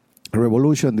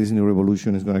revolution. This new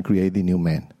revolution is going to create the new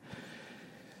man.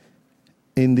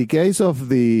 In the case of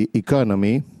the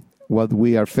economy, what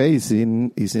we are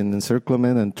facing is an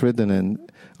encirclement and threatening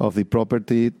of the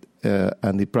property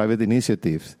and the private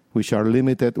initiatives, which are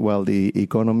limited while the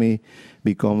economy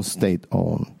becomes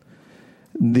state-owned.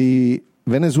 The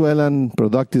Venezuelan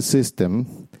productive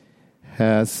system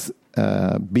has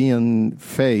being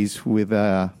faced with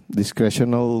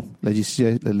discretional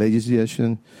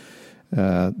legislation,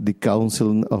 the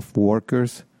Council of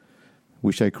Workers,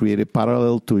 which I created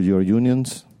parallel to your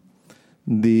unions,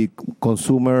 the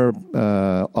consumer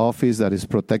office that is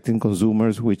protecting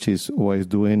consumers, which is what it's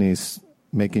doing is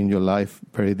making your life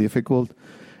very difficult,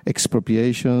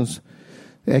 expropriations,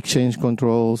 exchange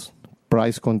controls,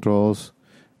 price controls,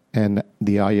 and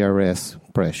the IRS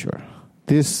pressure.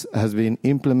 This has been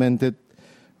implemented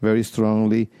very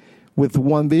strongly with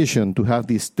one vision, to have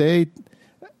the state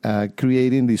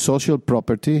creating the social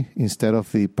property instead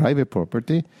of the private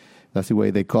property. That's the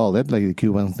way they call it, like the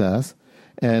Cubans does.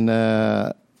 And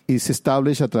it's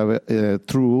established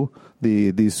through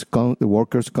the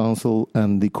Workers' Council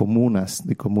and the comunas.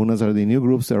 The comunas are the new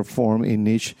groups that are formed in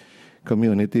each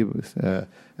community,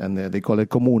 and they call it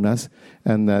comunas.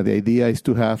 And the idea is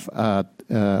to have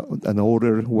an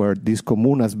order where these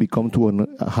comunas become to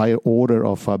a higher order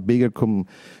of a bigger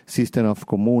system of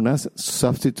comunas,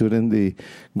 substituting the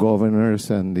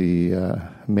governors and the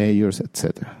mayors,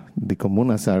 etc. The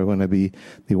comunas are going to be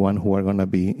the one who are going to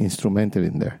be instrumental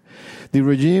in there. The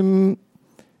regime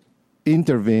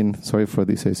intervened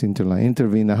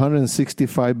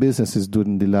 165 businesses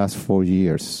during the last 4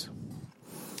 years.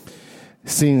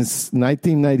 Since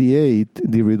 1998,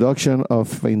 the reduction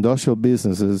of industrial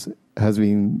businesses has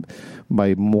been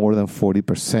by more than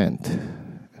 40%.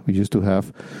 We used to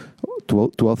have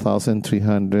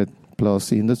 12,300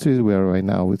 plus industries. We are right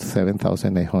now with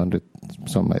 7,800,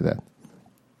 something like that.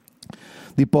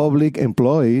 The public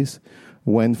employees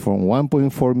went from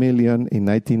 1.4 million in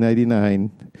 1999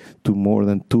 to more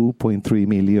than 2.3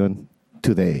 million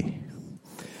today.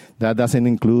 That doesn't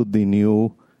include the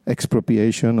new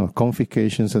expropriation or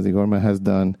confiscations that the government has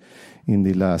done in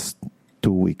the last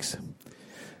 2 weeks.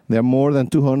 There are more than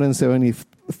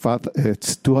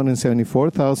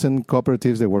 274,000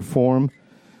 cooperatives that were formed.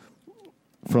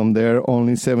 From there,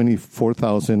 only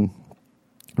 74,000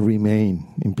 remain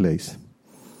in place.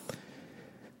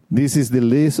 This is the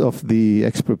list of the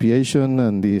expropriation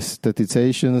and the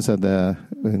statizations,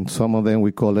 and some of them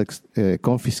we call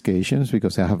confiscations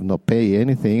because they have not paid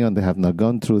anything and they have not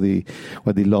gone through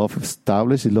what the law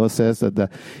established. The law says that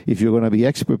if you're going to be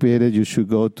expropriated, you should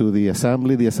go to the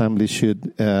assembly. The assembly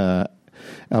should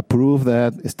approve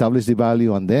that, establish the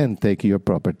value, and then take your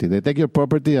property. They take your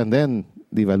property and then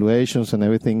the evaluations and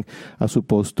everything are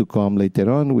supposed to come later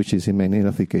on, which is in many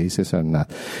of the cases are not.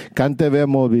 CanTV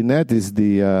Movilnet is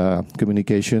the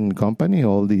communication company.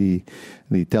 All the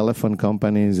telephone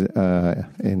companies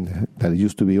that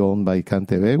used to be owned by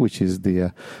CanTV, which is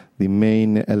the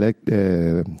main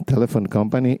telephone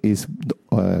company, is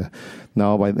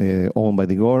now owned by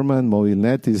the government.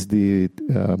 Movilnet is the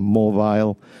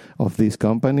mobile of this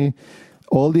company.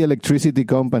 All the electricity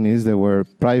companies that were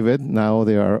private, now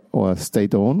they are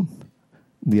state-owned,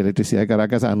 the Electricidad de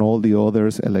Caracas and all the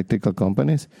others electrical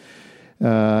companies.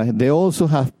 They also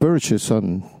have purchased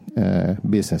on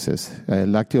businesses.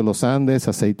 Lácteo Los Andes,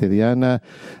 Aceite Diana,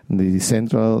 the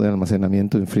Central de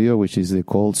Almacenamiento en Frío, which is the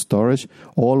cold storage,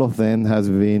 all of them has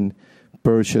been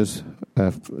purchased,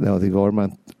 the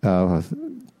government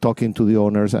talking to the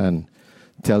owners and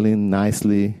telling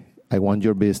nicely, I want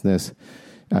your business,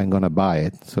 I'm going to buy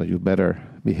it, so you better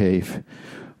behave,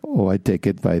 or I take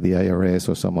it by the IRS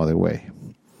or some other way.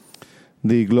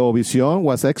 The Globovisión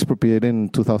was expropriated in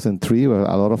 2003 with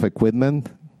a lot of equipment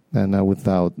and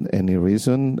without any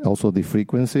reason. Also the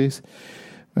frequencies.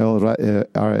 Well,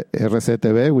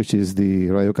 RCTV, which is the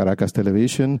Radio Caracas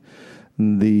television.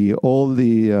 All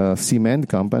the cement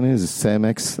companies,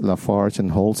 Cemex, Lafarge,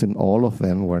 and Holcim, all of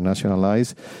them were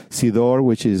nationalized. Sidor,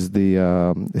 which is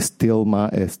the steel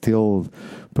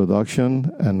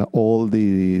production, and all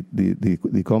the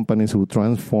companies who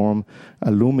transform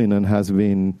aluminum has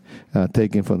been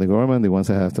taken from the government. The ones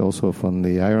that have also from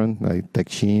the iron, like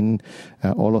Texin,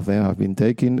 all of them have been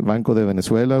taken. Banco de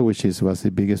Venezuela, which was the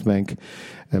biggest bank,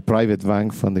 private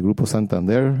bank from the Grupo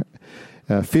Santander.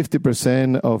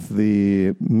 50% of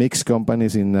the mixed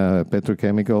companies in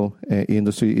petrochemical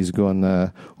industry is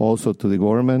gone also to the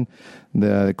government.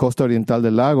 The Costa Oriental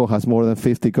del Lago has more than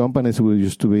 50 companies, which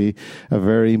used to be a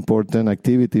very important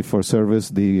activity for service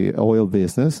the oil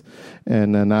business.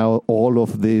 And now all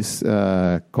of these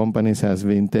companies has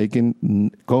been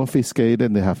taken,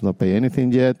 confiscated. They have not paid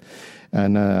anything yet.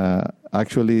 And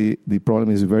actually, the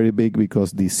problem is very big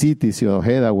because the city, Ciudad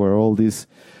Ojeda, where all these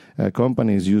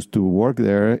companies used to work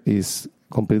there, is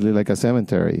completely like a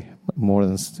cemetery. More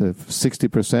than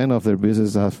 60% of their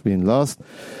business have been lost.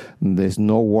 There's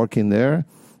no work in there,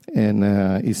 and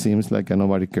it seems like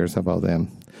nobody cares about them.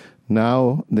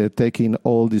 Now they're taking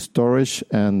all the storage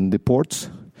and the ports,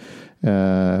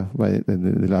 by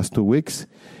the last 2 weeks.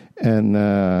 And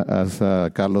as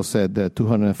Carlos said,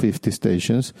 250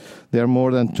 stations. There are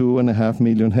more than 2.5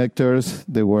 million hectares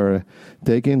they were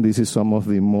taken. This is some of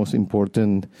the most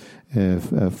important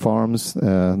farms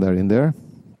that are in there.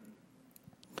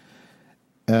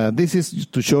 This is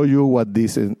to show you what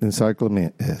this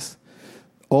encyclopedia is.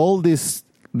 All these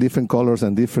different colors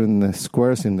and different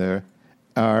squares in there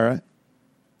are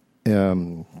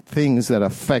things that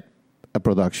affect a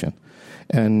production.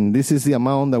 And this is the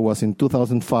amount that was in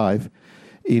 2005.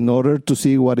 In order to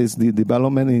see what is the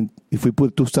development, if we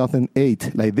put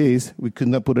 2008 like this, we could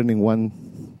not put it in one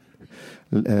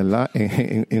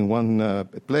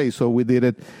place. So we did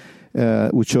it.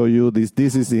 We show you this.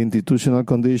 This is the institutional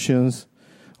conditions.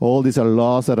 All these are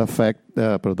laws that affect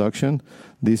production.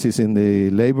 This is in the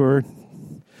labor.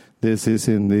 This is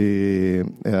in the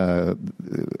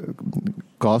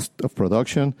cost of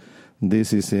production.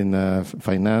 This is in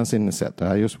financing,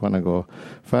 etc. I just want to go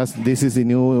fast. This is the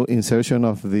new insertion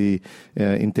of the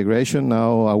integration.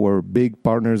 Now our big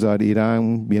partners are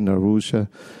Iran, Belarus,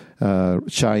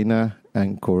 China,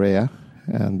 and Korea.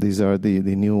 And these are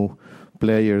the new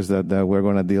players that we're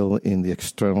going to deal in the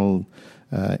external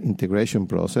integration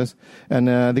process. And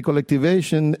the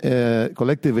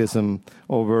collectivism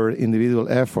over individual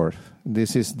effort.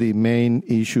 This is the main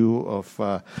issue of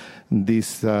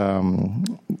this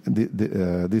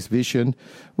vision,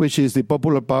 which is the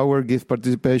popular power gives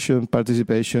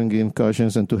participation gives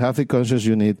conscience, and to have the conscience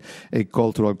you need a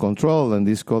cultural control, and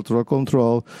this cultural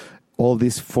control, all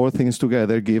these four things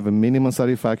together give a minimum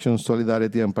satisfaction,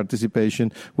 solidarity, and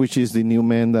participation, which is the new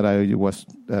man that I was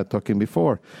talking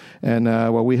before. And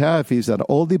what we have is that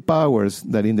all the powers,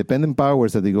 that independent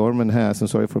powers that the government has, I'm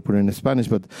sorry for putting it in Spanish,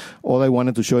 but all I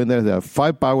wanted to show in there are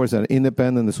 5 powers that are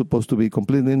independent. They're supposed to be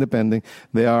completely independent.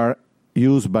 They are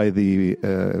used by the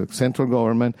central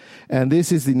government, and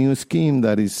this is the new scheme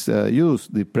that is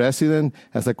used. The president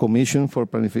has a commission for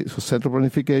central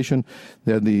planification.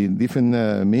 There are the different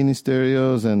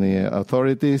ministerios and the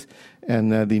authorities,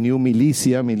 and the new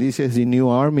militia. Militia is the new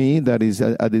army that is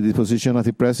at the disposition of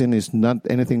the president. It's not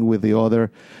anything with the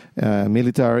other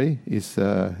military. It's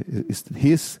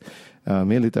his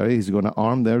military. He's going to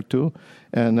arm there too.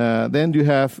 And then you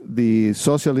have the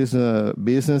socialist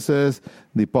businesses,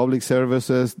 the public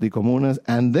services, the comunas,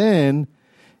 and then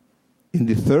in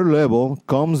the third level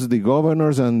comes the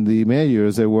governors and the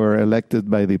mayors that were elected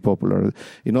by the popular.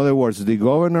 In other words, the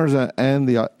governors and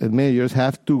the mayors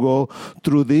have to go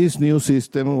through this new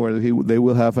system where they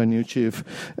will have a new chief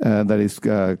that is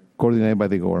coordinated by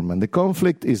the government. The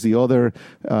conflict is the other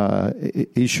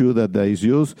issue that is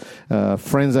used,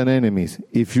 friends and enemies.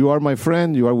 If you are my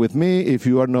friend, you are with me. If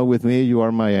you are not with me, you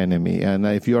are my enemy. And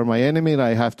if you are my enemy,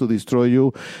 I have to destroy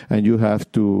you, and you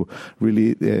have to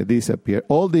really disappear.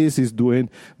 All this is doing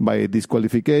by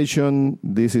disqualification.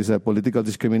 This is a political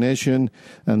discrimination,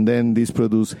 and then this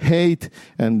produces hate,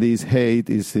 and this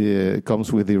hate is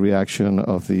comes with the reaction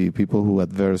of the people who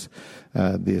adverse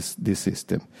this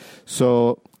system.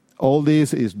 So all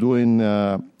this is doing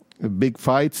big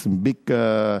fights, big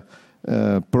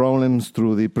problems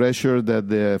through the pressure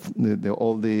that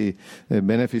all the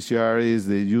beneficiaries,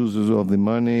 the users of the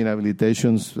money,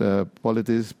 rehabilitations,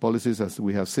 policies, as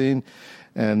we have seen,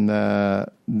 and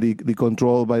the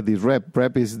control by the rep.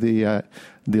 Rep is the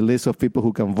list of people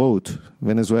who can vote.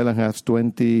 Venezuela has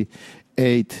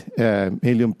 28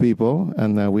 million people,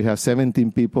 and we have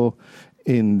 17 people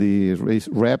in the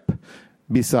rep.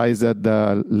 Besides that,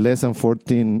 less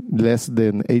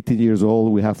than 18 years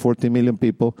old, we have 14 million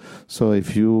people. So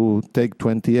if you take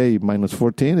 28 minus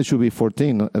 14, it should be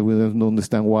 14. We don't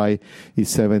understand why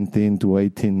it's 17 to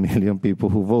 18 million people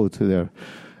who vote. There,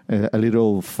 a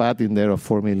little fat in there of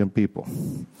 4 million people.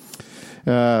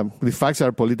 The facts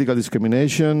are political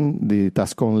discrimination. The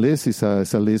Tascon list is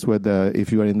a list where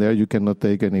if you are in there, you cannot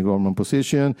take any government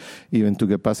position. Even to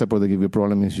get passport, they give you a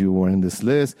problem if you were in this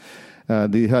list.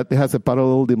 It has a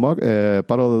parallel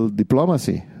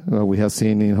diplomacy. We have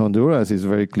seen in Honduras. It's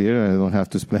very clear. I don't have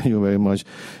to explain you very much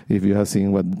if you have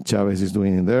seen what Chavez is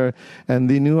doing in there. And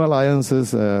the new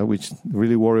alliances, which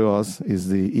really worry us, is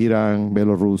the Iran,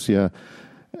 Belarus,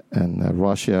 and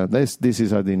Russia.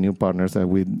 These are the new partners that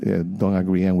we don't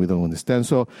agree and we don't understand.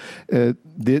 So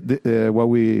what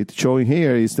we're showing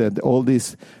here is that all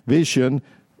this vision,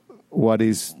 what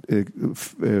is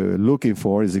looking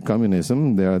for is the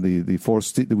communism. There are the four,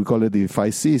 we call it the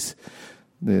 5 C's: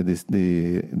 the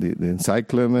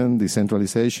encirclement, the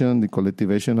centralization, the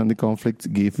collectivization, and the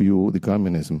conflict give you the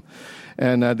communism.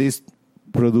 And this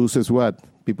produces what?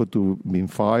 People to be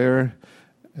fired,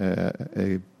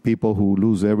 a people who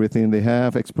lose everything they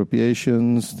have,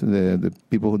 expropriations, the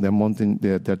people who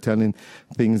they're telling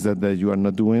things that you are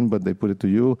not doing, but they put it to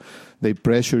you. They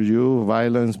pressure you,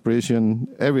 violence, prison,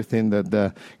 everything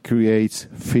that creates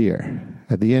fear.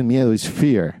 At the end, miedo is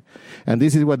fear. And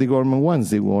this is what the government wants.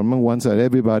 The government wants that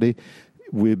everybody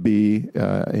will be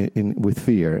with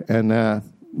fear. And,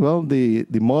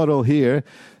 the model here,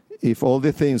 if all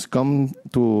the things come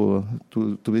to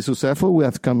be successful, we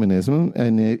have communism,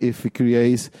 and if it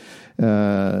creates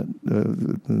all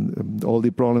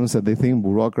the problems that they think,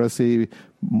 bureaucracy,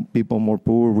 people more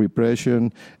poor,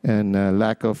 repression, and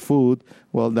lack of food,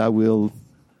 well, that will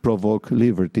provoke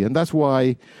liberty. And that's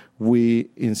why we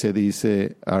in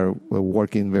CEDICE are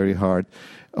working very hard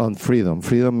on freedom.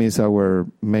 Freedom is our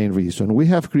main reason. We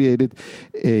have created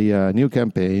a new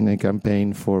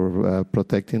campaign, for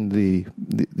protecting the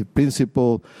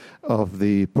principle of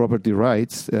the property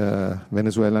rights.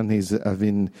 Venezuelans have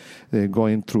been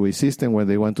going through a system where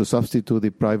they want to substitute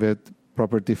the private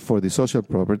property for the social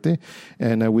property,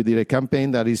 and we did a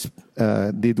campaign that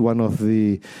did one of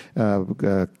the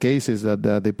cases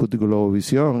that they put to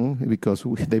Globovisión, because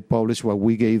they published what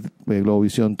we gave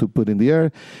Globovisión to put in the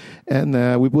air,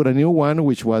 and we put a new one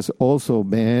which was also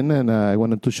banned, and I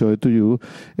wanted to show it to you.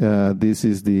 This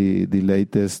is the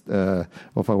latest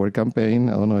of our campaign.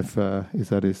 I don't know if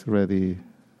that is ready.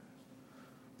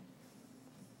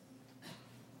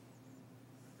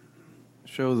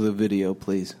 Show the video,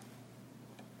 please.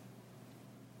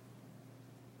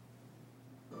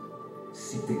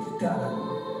 Si te quitaran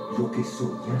lo que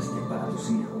soñaste para tus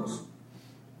hijos,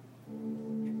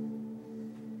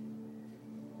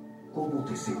 ¿cómo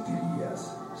te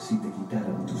sentirías si te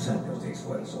quitaran tus años de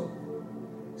esfuerzo?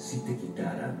 Si te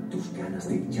quitaran tus ganas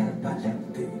de echar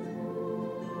pa'lante.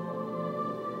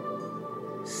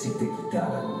 Si te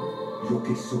quitaran lo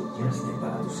que soñaste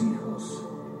para tus hijos,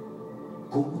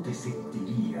 ¿cómo te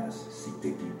sentirías si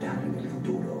te quitaran el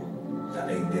futuro? La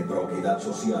ley de propiedad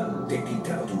social te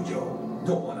quita lo tuyo.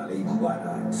 No a la ley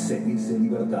cubana. CEDICE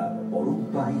Libertad por un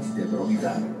país de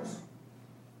propietarios.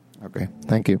 Okay,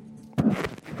 thank you.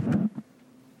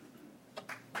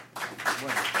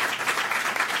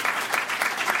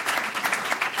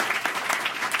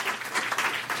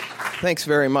 Thanks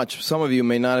very much. Some of you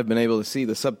may not have been able to see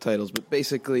the subtitles, but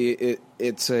basically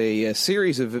it's a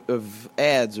series of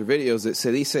ads or videos that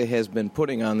CEDICE has been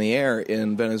putting on the air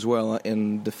in Venezuela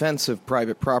in defense of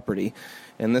private property,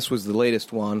 and this was the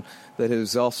latest one that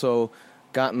has also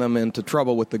gotten them into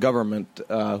trouble with the government,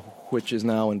 which is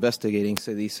now investigating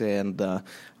CEDICE, and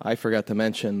I forgot to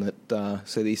mention that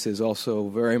CEDICE is also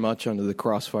very much under the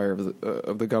crossfire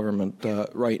of the government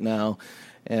right now,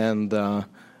 and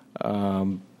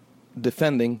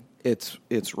defending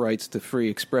its rights to free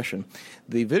expression.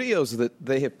 The videos that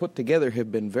they have put together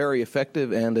have been very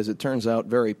effective and, as it turns out,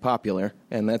 very popular,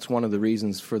 and that's one of the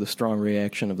reasons for the strong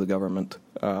reaction of the government.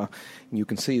 You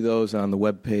can see those on the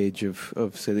webpage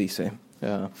of CEDICE.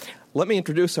 Let me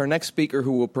introduce our next speaker,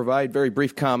 who will provide very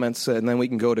brief comments, and then we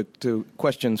can go to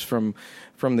questions from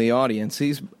the audience.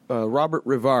 He's Robert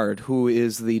Rivard, who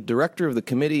is the director of the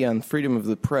Committee on Freedom of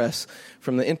the Press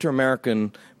from the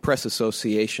Inter-American Press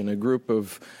Association, a group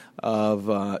of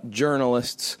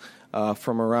journalists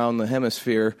from around the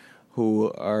hemisphere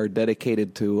who are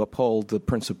dedicated to uphold the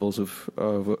principles of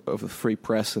the free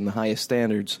press and the highest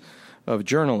standards of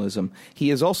journalism. He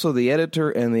is also the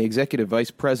editor and the executive vice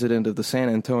president of the San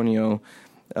Antonio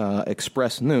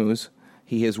Express News.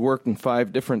 He has worked in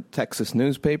 5 different Texas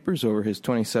newspapers over his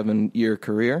 27-year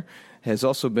career, has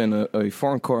also been a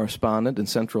foreign correspondent in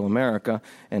Central America,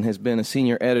 and has been a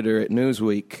senior editor at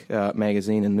Newsweek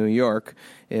magazine in New York.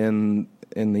 In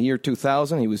the year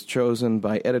 2000, he was chosen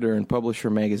by Editor and Publisher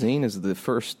magazine as the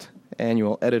first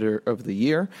annual editor of the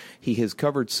year. He has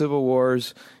covered civil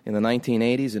wars in the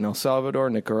 1980s in El Salvador,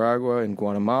 Nicaragua, and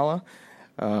Guatemala.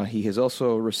 He has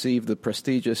also received the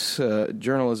prestigious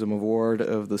Journalism Award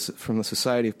from the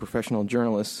Society of Professional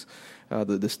Journalists,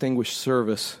 the Distinguished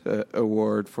Service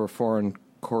Award for Foreign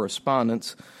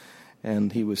Correspondence,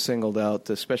 and he was singled out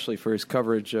especially for his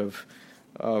coverage of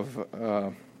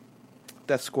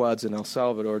death squads in El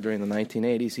Salvador during the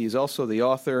 1980s. He is also the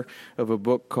author of a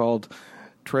book called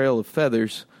Trail of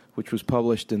Feathers, which was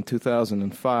published in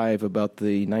 2005 about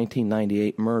the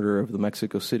 1998 murder of the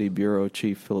Mexico City Bureau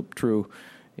Chief Philip True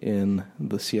in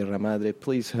the Sierra Madre.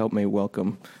 Please help me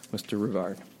welcome Mr.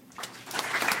 Rivard.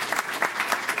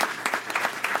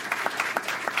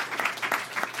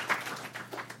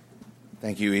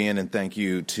 Thank you, Ian, and thank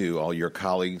you to all your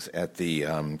colleagues at the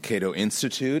Cato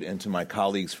Institute and to my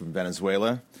colleagues from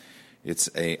Venezuela. It's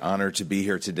an honor to be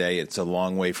here today. It's a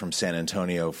long way from San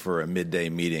Antonio for a midday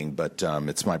meeting, but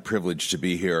it's my privilege to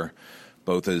be here,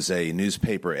 both as a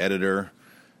newspaper editor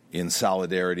in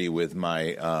solidarity with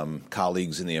my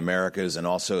colleagues in the Americas, and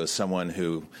also as someone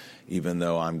who, even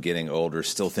though I'm getting older,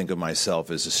 still think of myself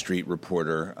as a street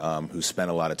reporter who spent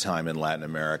a lot of time in Latin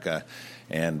America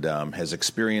and has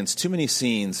experienced too many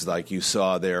scenes like you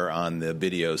saw there on the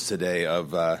videos today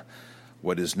of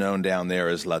what is known down there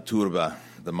as La Turba,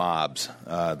 the mobs,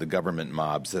 the government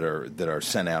mobs that are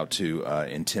sent out to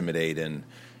intimidate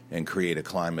and create a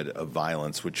climate of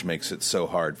violence, which makes it so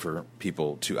hard for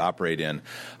people to operate in.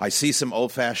 I see some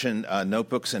old-fashioned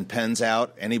notebooks and pens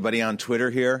out. Anybody on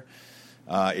Twitter here?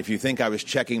 If you think I was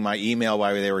checking my email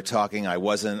while they were talking, I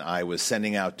wasn't. I was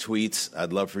sending out tweets.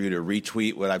 I'd love for you to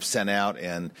retweet what I've sent out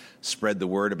and spread the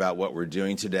word about what we're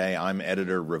doing today. I'm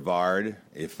Editor Rivard,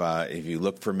 if you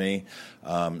look for me.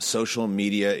 Social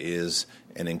media is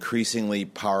an increasingly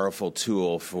powerful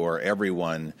tool for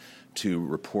everyone to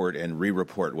report and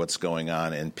re-report what's going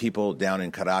on, and people down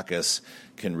in Caracas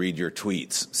can read your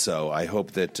tweets. So I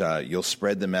hope that you'll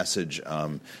spread the message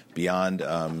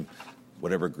beyond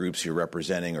whatever groups you're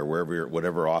representing or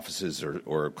whatever offices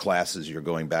or classes you're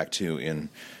going back to in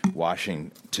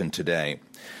Washington today.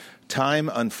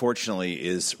 Time, unfortunately,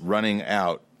 is running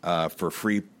out for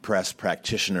free press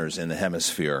practitioners in the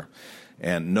hemisphere,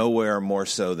 and nowhere more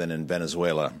so than in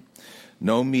Venezuela.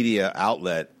 No media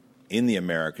outlet in the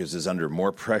Americas is under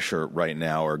more pressure right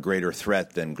now or greater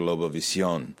threat than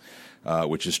Globovisión,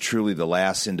 which is truly the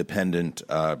last independent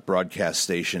broadcast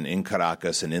station in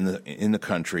Caracas and in the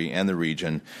country and the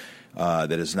region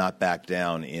that has not backed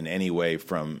down in any way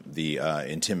from the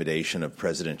intimidation of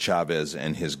President Chavez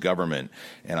and his government.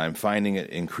 And I'm finding it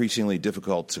increasingly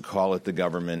difficult to call it the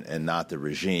government and not the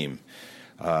regime.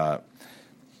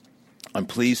 I'm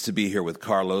pleased to be here with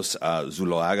Carlos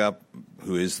Zuloaga,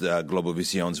 who is the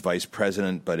Globovisión's vice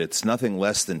president, but it's nothing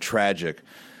less than tragic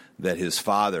that his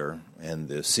father and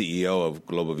the CEO of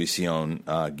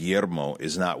Globovisión, Guillermo,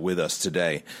 is not with us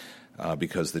today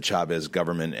because the Chavez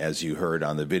government, as you heard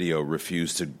on the video,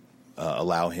 refused to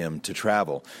allow him to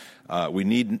travel. We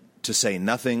need to say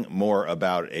nothing more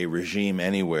about a regime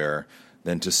anywhere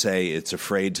than to say it's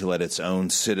afraid to let its own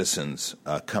citizens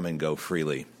come and go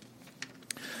freely.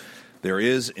 There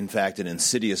is, in fact, an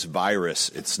insidious virus.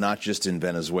 It's not just in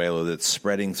Venezuela that's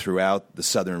spreading throughout the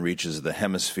southern reaches of the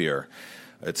hemisphere.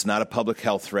 It's not a public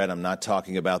health threat. I'm not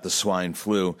talking about the swine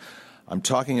flu. I'm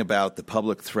talking about the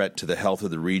public threat to the health of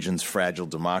the region's fragile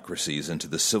democracies and to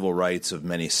the civil rights of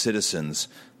many citizens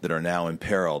that are now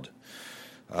imperiled.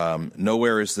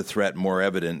 Nowhere is the threat more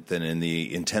evident than in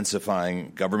the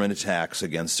intensifying government attacks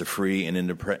against a free and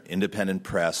independent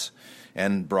press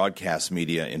and broadcast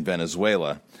media in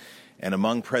Venezuela. And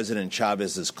among President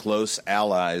Chavez's close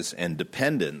allies and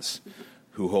dependents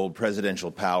who hold presidential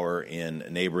power in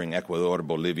neighboring Ecuador,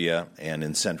 Bolivia, and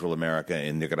in Central America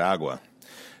in Nicaragua.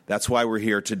 That's why we're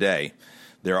here today.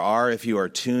 There are, if you are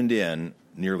tuned in,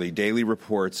 nearly daily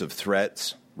reports of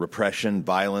threats, repression,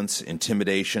 violence,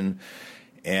 intimidation,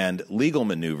 and legal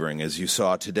maneuvering, as you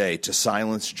saw today, to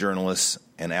silence journalists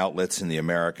and outlets in the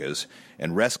Americas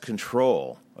and wrest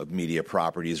control of media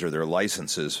properties or their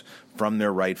licenses from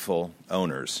their rightful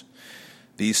owners.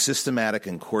 These systematic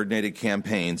and coordinated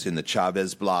campaigns in the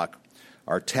Chavez bloc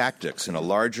are tactics in a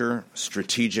larger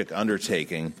strategic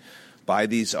undertaking by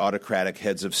these autocratic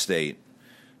heads of state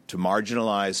to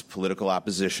marginalize political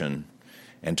opposition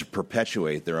and to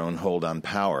perpetuate their own hold on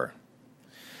power.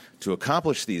 To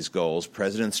accomplish these goals,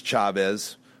 Presidents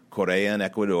Chavez, Correa in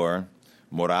Ecuador,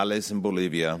 Morales in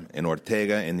Bolivia, and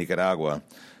Ortega in Nicaragua,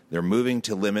 they're moving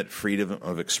to limit freedom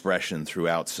of expression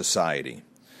throughout society.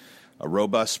 A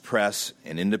robust press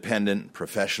and independent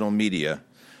professional media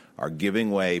are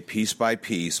giving way piece by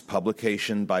piece,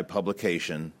 publication by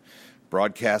publication,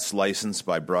 broadcast license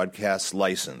by broadcast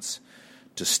license,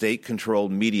 to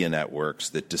state-controlled media networks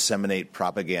that disseminate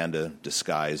propaganda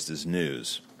disguised as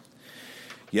news.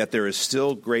 Yet there is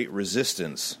still great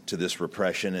resistance to this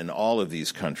repression in all of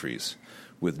these countries,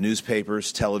 with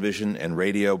newspapers, television, and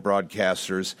radio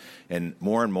broadcasters, and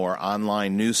more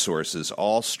online news sources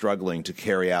all struggling to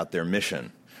carry out their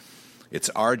mission. It's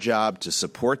our job to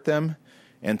support them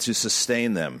and to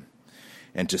sustain them,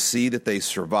 and to see that they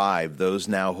survive those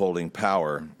now holding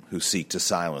power who seek to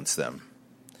silence them.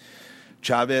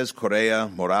 Chavez,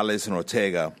 Correa, Morales, and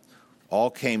Ortega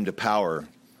all came to power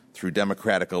through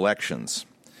democratic elections.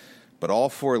 But all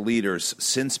four leaders,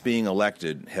 since being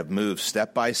elected, have moved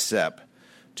step by step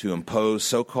to impose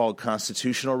so-called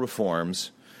constitutional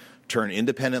reforms, turn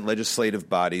independent legislative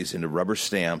bodies into rubber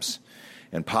stamps,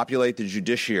 and populate the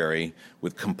judiciary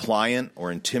with compliant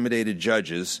or intimidated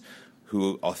judges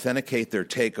who authenticate their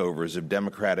takeovers of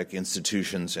democratic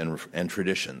institutions and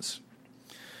traditions.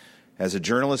 As a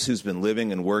journalist who's been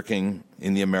living and working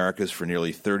in the Americas for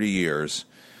nearly 30 years,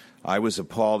 I was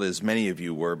appalled, as many of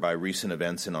you were, by recent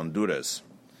events in Honduras.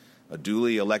 A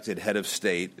duly elected head of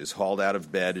state is hauled out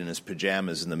of bed in his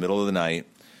pajamas in the middle of the night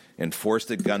and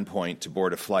forced at gunpoint to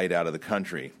board a flight out of the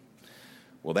country.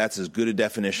 Well, that's as good a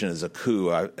definition as a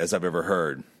coup as I've ever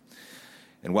heard.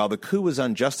 And while the coup was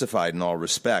unjustified in all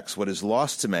respects, what is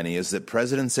lost to many is that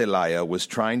President Zelaya was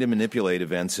trying to manipulate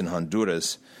events in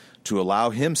Honduras to allow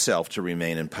himself to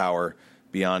remain in power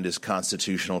beyond his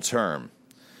constitutional term.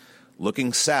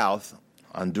 Looking south,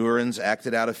 Hondurans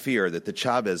acted out of fear that the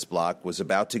Chavez bloc was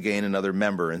about to gain another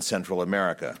member in Central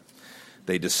America.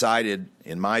 They decided,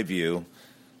 in my view,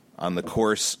 on the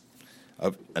course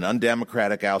of an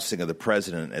undemocratic ousting of the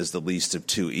president as the least of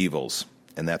two evils,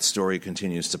 and that story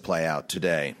continues to play out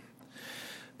today.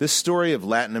 This story of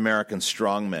Latin American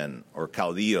strongmen, or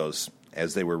caudillos,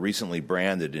 as they were recently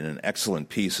branded in an excellent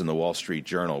piece in the Wall Street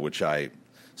Journal, which I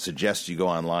suggest you go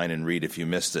online and read if you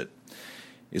missed it,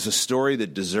 is a story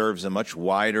that deserves a much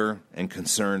wider and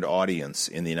concerned audience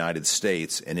in the United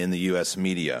States and in the U.S.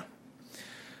 media.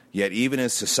 Yet even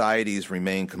as societies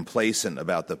remain complacent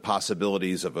about the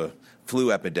possibilities of a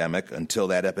flu epidemic until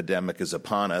that epidemic is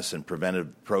upon us and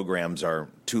preventive programs are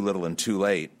too little and too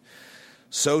late,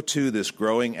 so too this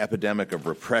growing epidemic of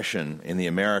repression in the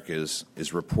Americas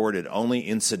is reported only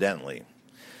incidentally.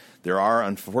 There are,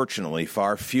 unfortunately,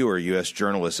 far fewer U.S.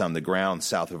 journalists on the ground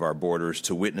south of our borders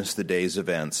to witness the day's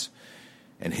events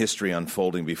and history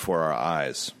unfolding before our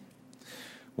eyes.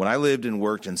 When I lived and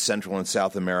worked in Central and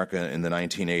South America in the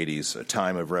 1980s, a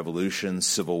time of revolution,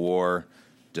 civil war,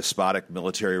 despotic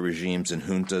military regimes and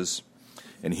juntas,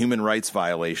 and human rights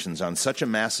violations on such a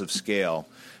massive scale,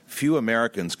 few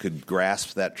Americans could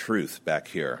grasp that truth back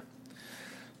here.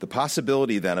 The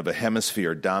possibility, then, of a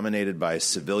hemisphere dominated by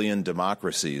civilian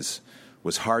democracies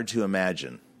was hard to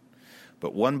imagine.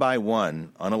 But one by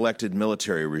one, unelected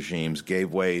military regimes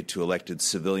gave way to elected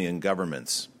civilian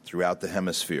governments throughout the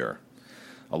hemisphere.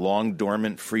 A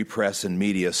long-dormant free press and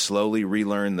media slowly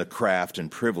relearned the craft and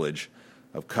privilege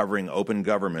of covering open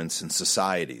governments and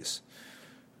societies.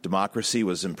 Democracy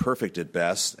was imperfect at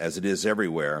best, as it is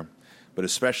everywhere, but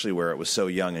especially where it was so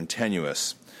young and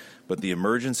tenuous. But the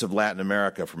emergence of Latin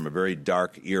America from a very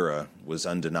dark era was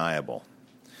undeniable.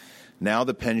 Now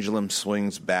the pendulum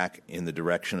swings back in the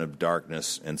direction of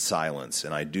darkness and silence,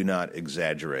 and I do not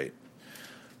exaggerate.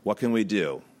 What can we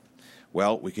do?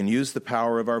 Well, we can use the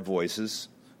power of our voices,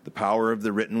 the power of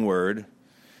the written word,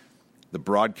 the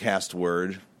broadcast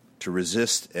word, to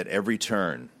resist at every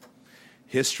turn.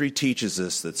 History teaches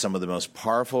us that some of the most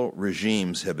powerful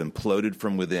regimes have imploded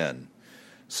from within.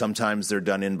 Sometimes they're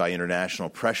done in by international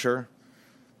pressure,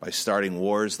 by starting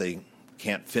wars they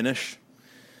can't finish,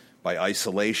 by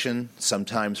isolation,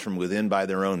 sometimes from within by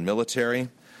their own military,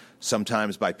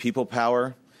 sometimes by people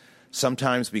power,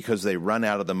 sometimes because they run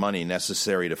out of the money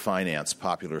necessary to finance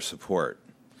popular support.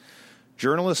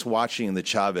 Journalists watching the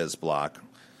Chavez bloc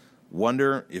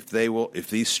wonder if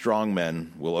these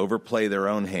strongmen will overplay their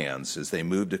own hands as they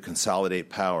move to consolidate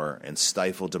power and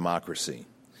stifle democracy.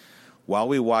 While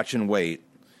we watch and wait,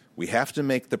 we have to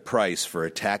make the price for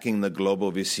attacking the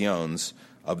globovisiones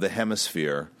of the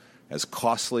hemisphere as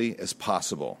costly as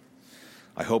possible.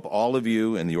 I hope all of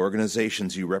you and the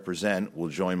organizations you represent will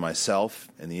join myself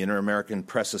and the Inter-American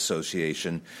Press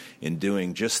Association in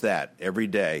doing just that every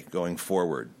day going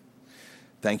forward.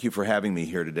 Thank you for having me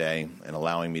here today and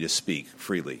allowing me to speak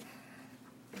freely.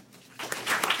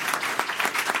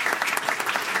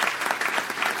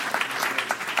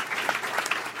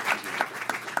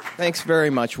 Thanks very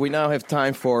much. We now have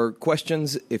time for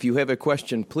questions. If you have a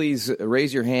question, please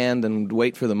raise your hand and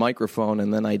wait for the microphone,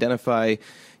 and then identify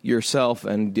yourself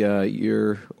and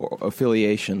your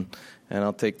affiliation. And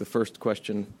I'll take the first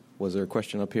question. Was there a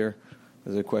question up here?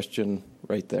 There's a question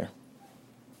right there.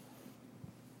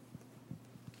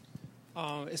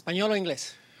 ¿Español o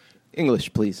inglés?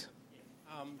 English, please.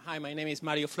 Hi, my name is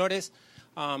Mario Flores.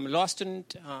 I'm law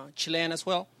student, Chilean as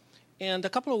well. And a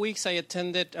couple of weeks I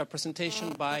attended a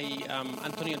presentation by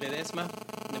Antonio Ledesma,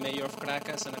 the mayor of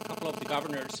Caracas, and a couple of the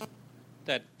governors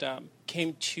that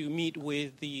came to meet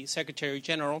with the Secretary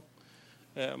General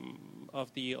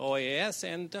of the OAS.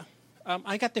 And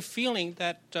I got the feeling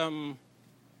that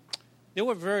they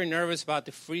were very nervous about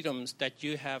the freedoms that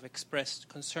you have expressed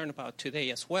concern about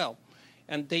today as well.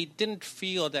 And they didn't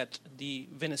feel that the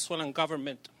Venezuelan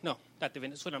government, no, that the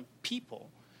Venezuelan people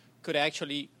could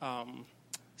actually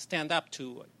stand up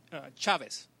to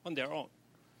Chavez on their own.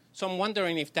 So I'm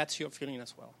wondering if that's your feeling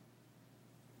as well,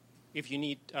 if you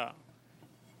need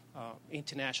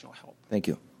international help. Thank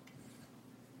you.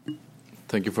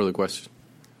 Thank you for the question.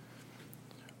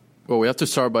 Well, we have to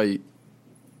start by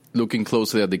looking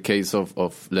closely at the case of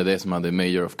Ledesma, the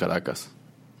mayor of Caracas.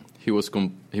 He was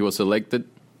elected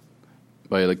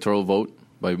by electoral vote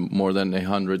by more than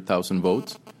 100,000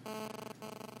 votes.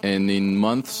 And in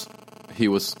months, he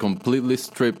was completely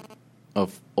stripped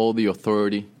of all the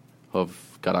authority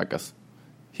of Caracas.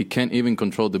 He can't even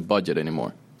control the budget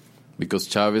anymore because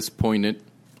Chavez appointed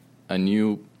a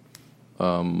new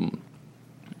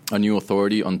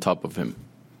authority on top of him.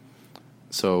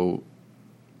 So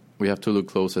we have to look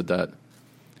close at that.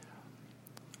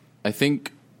 I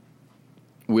think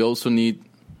we also need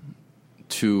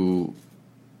to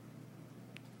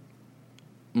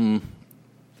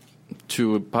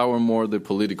empower more the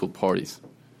political parties.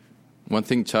 One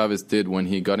thing Chavez did when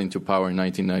he got into power in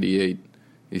 1998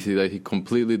 is that he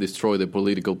completely destroyed the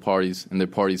political parties and the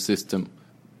party system,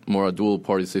 more a dual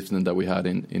party system that we had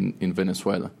in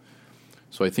Venezuela.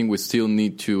 So I think we still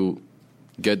need to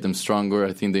get them stronger.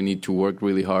 I think they need to work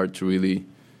really hard to really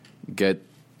get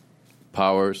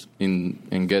powers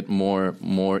and get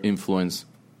more influence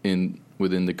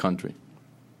within the country.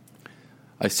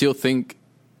 I still think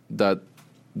that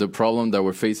the problem that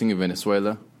we're facing in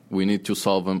Venezuela, we need to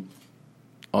solve them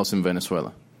us in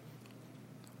Venezuela.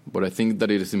 But I think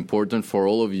that it is important for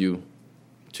all of you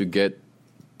to get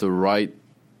the right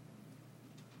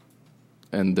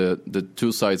and the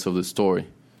two sides of the story,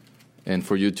 and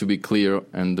for you to be clear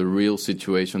on the real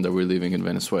situation that we're living in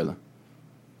Venezuela.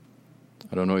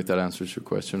 I don't know if that answers your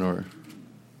question, or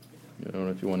I don't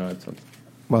know if you want to add something.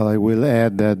 Well, I will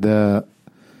add that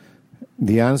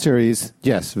the answer is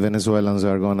yes, Venezuelans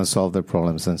are going to solve their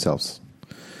problems themselves.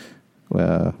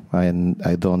 Well,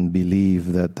 I don't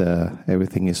believe that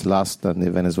everything is lost and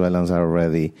the Venezuelans are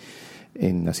already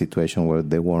in a situation where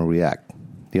they won't react.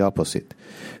 The opposite.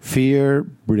 Fear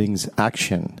brings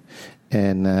action.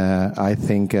 And I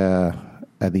think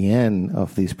at the end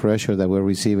of this pressure that we're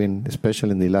receiving,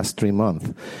 especially in the last 3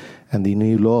 months, and the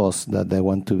new laws that they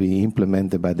want to be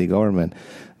implemented by the government,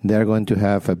 they're going to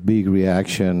have a big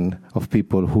reaction of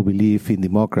people who believe in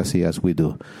democracy as we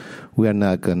do. We are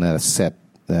not going to accept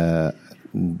the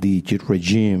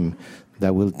regime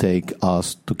that will take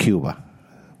us to Cuba.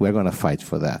 We're going to fight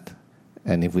for that.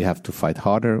 And if we have to fight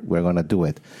harder, we're going to do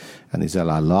it. And there's a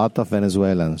lot of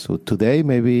Venezuelans who today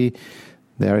maybe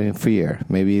they're in fear.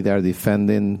 Maybe they're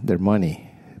defending their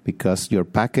money because your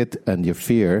packet and your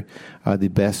fear are the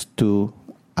best two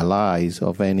allies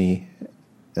of any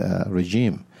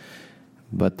regime.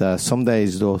 But some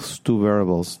days those two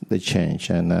variables, they change.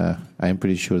 And I'm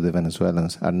pretty sure the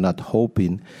Venezuelans are not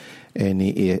hoping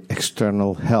any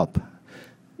external help.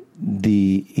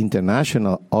 The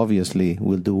international obviously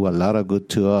will do a lot of good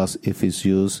to us if it's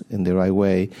used in the right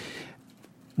way,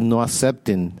 not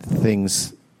accepting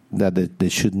things that they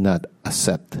should not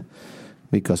accept.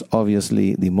 Because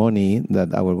obviously the money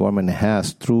that our government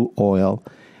has through oil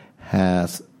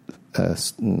has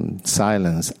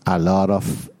silenced a lot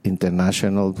of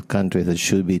international countries that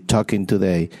should be talking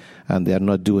today, and they are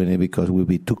not doing it because it will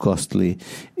be too costly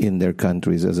in their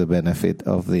countries as a benefit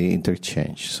of the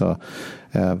interchange. So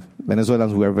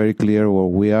Venezuelans, we are very clear where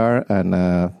we are,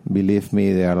 and believe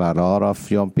me, there are a lot of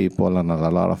young people and a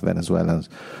lot of Venezuelans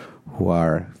who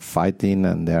are fighting,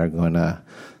 and they are going to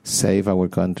save our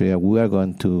country, and we are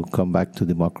going to come back to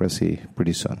democracy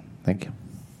pretty soon. Thank you.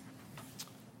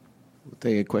 We'll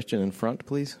take a question in front,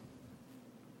 please.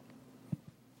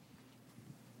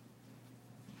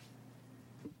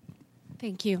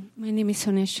 Thank you. My name is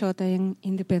Sonia Shota. I am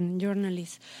independent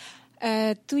journalist.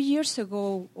 2 years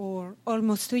ago, or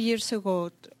almost 2 years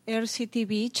ago,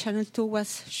 RCTV Channel 2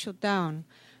 was shut down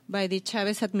by the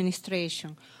Chavez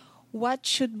administration. What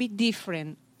should be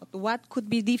different? What could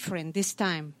be different this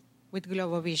time with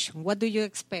Global Vision? What do you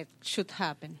expect should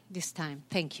happen this time?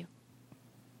 Thank you.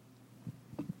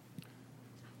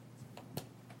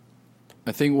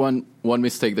 I think one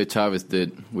mistake that Chavez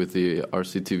did with the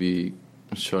RCTV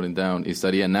shutting down is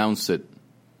that he announced it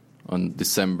on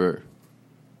December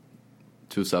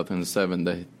 2007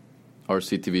 that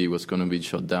RCTV was going to be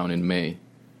shut down in May.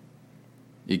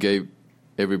 He gave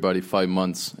everybody 5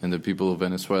 months and the people of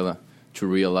Venezuela to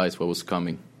realize what was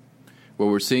coming. What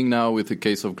we're seeing now with the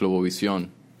case of Globovisión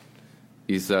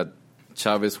is that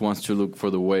Chavez wants to look for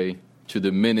the way to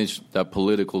diminish that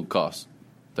political cost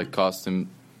that cost him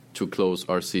to close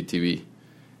RCTV.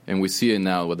 And we see it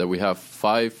now that we have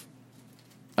 5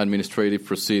 administrative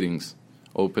proceedings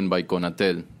opened by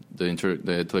CONATEL, the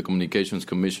Telecommunications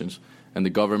Commissions, and the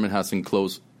government hasn't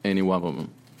closed any one of them.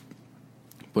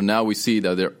 But now we see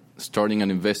that they're starting an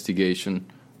investigation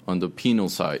on the penal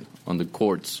side, on the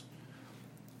courts.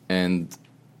 And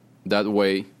that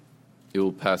way, it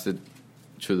will pass it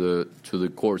to the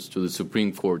courts, to the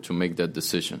Supreme Court, to make that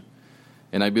decision.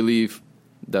 And I believe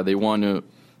that they want to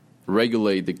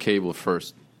regulate the cable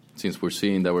first, since we're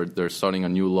seeing that they're starting a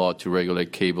new law to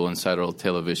regulate cable and satellite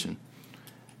television.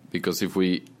 Because if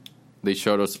they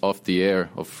shut us off the air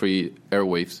of free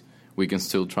airwaves, we can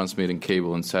still transmit in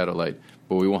cable and satellite,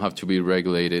 but we won't have to be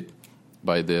regulated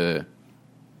by the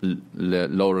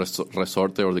law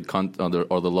resorte or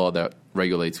the law that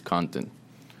regulates content.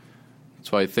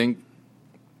 So I think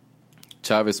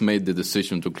Chavez made the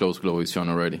decision to close Globovisión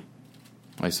already.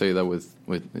 I say that with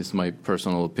it's my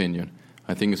personal opinion.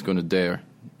 I think it's going to dare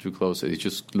to close it. It's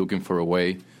just looking for a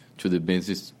way to the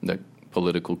business that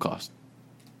political cost.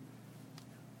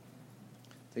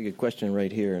 Take a question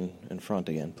right here in front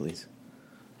again, please.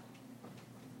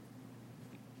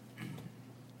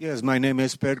 Yes, my name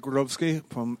is Per Kurovsky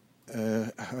from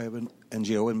I have an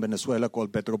NGO in Venezuela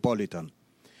called Petropolitan.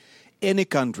 Any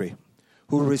country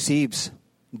who receives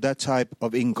that type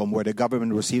of income, where the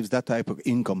government receives that type of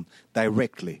income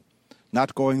directly,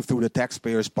 not going through the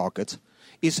taxpayers' pockets,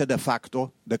 is a de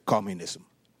facto the communism.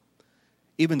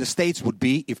 Even the states would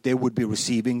be, if they would be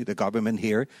receiving the government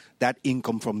here, that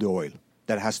income from the oil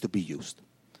that has to be used.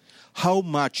 How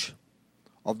much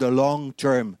of the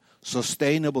long-term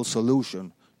sustainable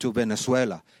solution to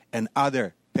Venezuela and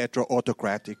other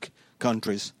petro-autocratic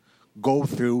countries go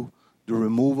through the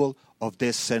removal of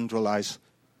this centralized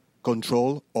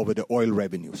control over the oil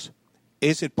revenues?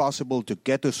 Is it possible to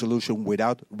get a solution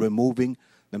without removing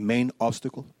the main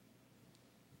obstacle?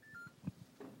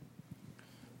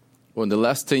 Well, in the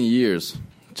last 10 years,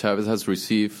 Chavez has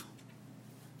received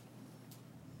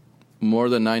more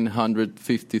than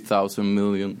 950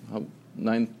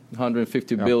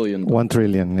 billion. 1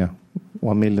 trillion, yeah.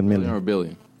 1 million. Or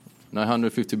billion.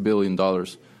 $950 billion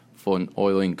for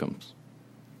oil incomes.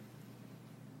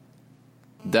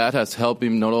 That has helped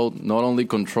him not only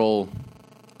control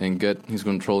and get his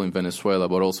control in Venezuela,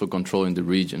 but also control in the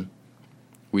region.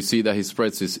 We see that he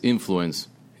spreads his influence,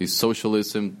 his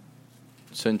socialism,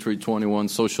 Century 21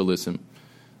 socialism,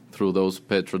 through those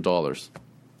petrodollars.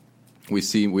 We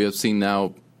have seen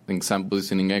now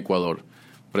examples in Ecuador.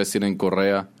 President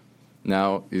Correa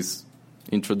now is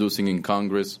introducing in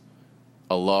Congress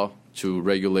a law to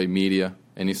regulate media,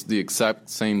 and it's the exact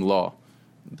same law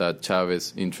that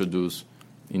Chavez introduced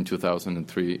in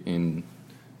 2003 in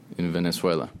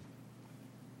Venezuela.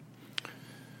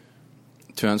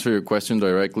 To answer your question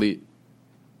directly,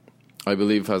 I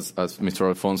believe, as Mr.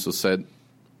 Alfonso said,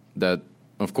 that,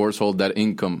 of course, all that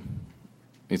income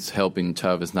is helping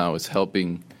Chavez now. It's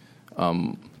helping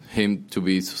him to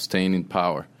be sustained in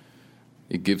power.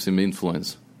 It gives him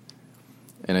influence.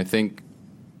 And I think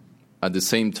at the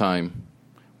same time,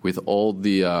 with all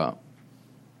the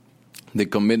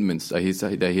commitments that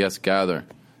he has gathered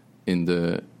in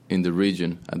the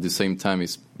region, at the same time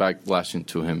it's backlashing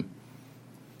to him.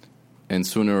 And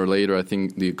sooner or later, I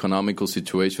think the economical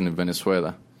situation in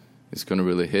Venezuela is going to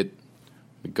really hit,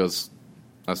 because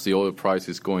as the oil price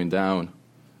is going down,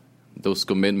 those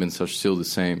commitments are still the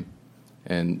same,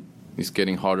 and it's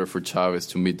getting harder for Chavez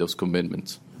to meet those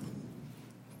commitments.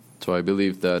 So I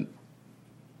believe that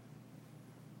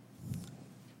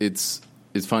it's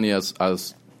funny,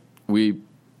 as we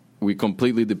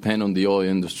completely depend on the oil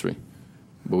industry,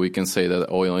 but we can say that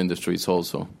the oil industry is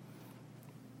also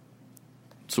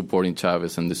supporting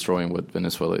Chavez and destroying what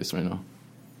Venezuela is right now.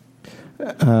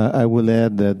 I will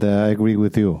add that I agree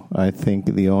with you. I think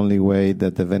the only way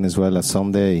that Venezuela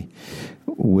someday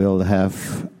will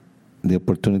have the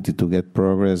opportunity to get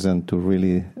progress and to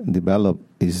really develop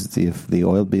is if the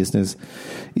oil business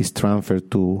is transferred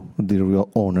to the real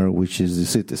owner, which is the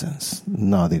citizens,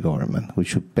 not the government. We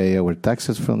should pay our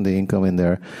taxes from the income in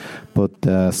there, but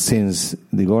since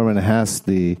the government has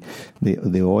the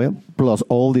oil, plus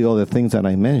all the other things that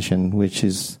I mentioned, which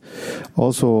is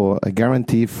also a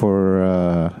guarantee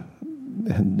for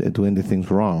doing the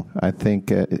things wrong. I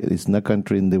think it's no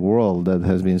country in the world that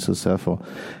has been successful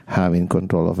having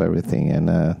control of everything, and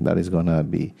that is going to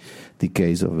be the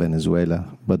case of Venezuela.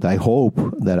 But I hope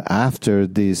that after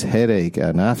this headache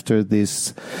and after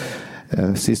this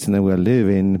system that we're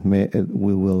living,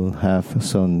 we will have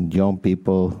some young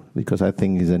people, because I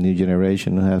think it's a new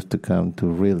generation who has to come to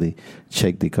really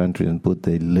shake the country and put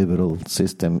the liberal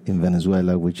system in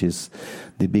Venezuela, which is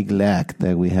the big lack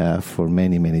that we have for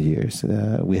many, many years.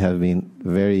 We have been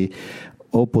very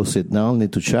opposite not only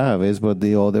to Chavez, but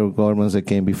the other governments that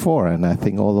came before. And I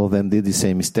think all of them did the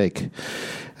same mistake.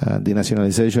 The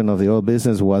nationalization of the oil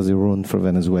business was the ruin for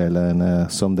Venezuela,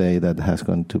 and someday that has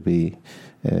going to be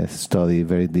studied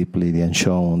very deeply and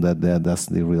shown that that's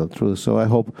the real truth. So I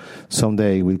hope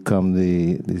someday will come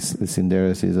this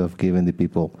synthesis of giving the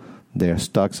people their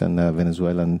stocks, and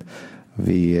Venezuela and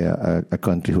be a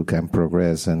country who can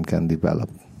progress and can develop.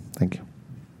 Thank you.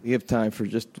 We have time for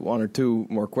just one or two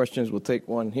more questions. We'll take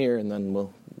one here, and then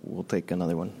we'll take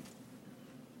another one.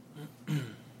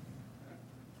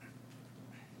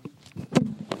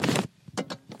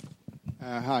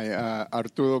 Hi,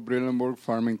 Arturo Brillenburg,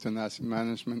 Farmington Asset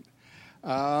Management.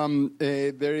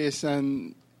 There is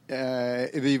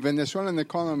the Venezuelan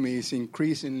economy is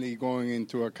increasingly going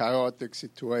into a chaotic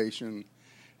situation.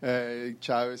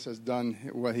 Chavez has done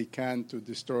what he can to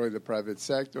destroy the private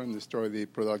sector and destroy the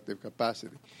productive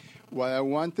capacity. What I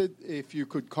wanted, if you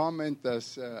could comment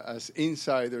as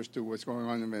insiders to what's going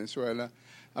on in Venezuela,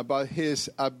 about his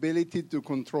ability to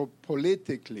control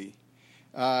politically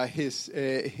the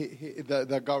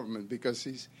government, because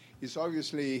he's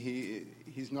obviously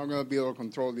he's not going to be able to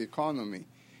control the economy,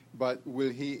 but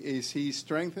is he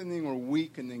strengthening or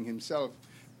weakening himself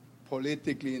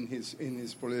politically in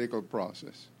his political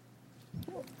process?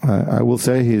 I will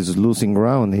say he's losing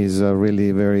ground. He's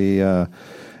really very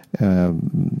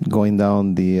going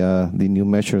down the new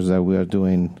measures that we are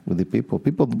doing with the people.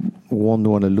 People won't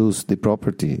want to lose the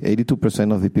property.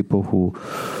 82% of the people who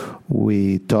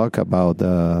we talk about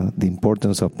the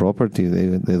importance of property,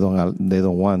 they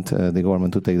don't want the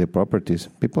government to take the properties.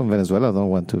 People in Venezuela don't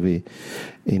want to be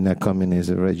in a communist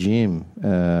regime,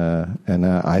 and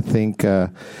I think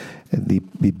the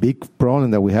big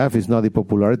problem that we have is not the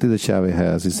popularity that Chavez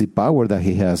has, it's the power that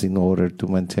he has in order to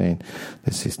maintain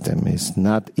the system. It's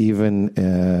not even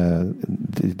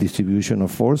the distribution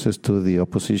of forces to the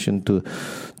opposition to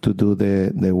do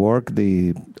the work.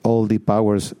 All the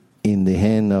powers in the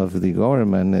hand of the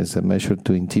government is a measure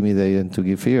to intimidate and to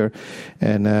give fear.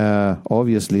 And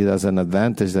obviously that's an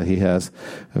advantage that he has,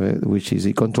 which is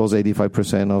he controls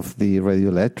 85% of the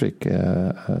radioelectric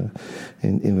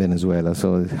in Venezuela.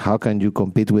 So how can you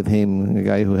compete with him, a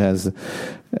guy who has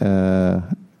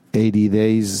 80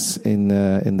 days in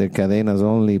the cadenas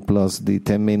only, plus the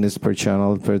 10 minutes per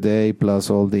channel per day,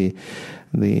 plus all the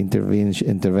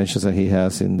interventions that he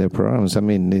has in their programs. I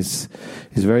mean, it's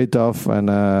very tough, and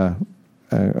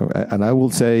I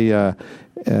will say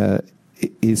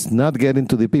it's not getting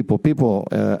to the people. People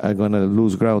are going to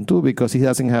lose ground too, because he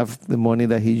doesn't have the money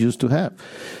that he used to have.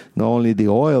 Not only the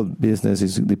oil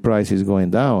business the price is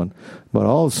going down, but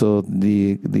also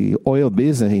the oil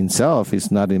business itself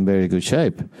is not in very good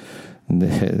shape.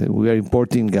 We are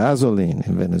importing gasoline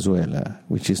in Venezuela,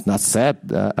 which is not sad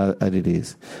as it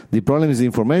is. The problem is the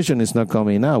information is not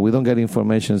coming out. We don't get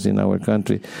information in our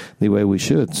country the way we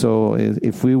should. So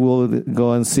if we will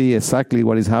go and see exactly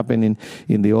what is happening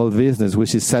in the oil business,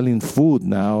 which is selling food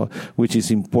now, which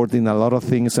is importing a lot of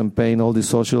things and paying all the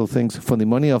social things for the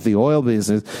money of the oil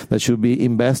business that should be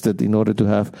invested in order to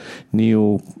have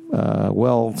new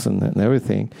wells and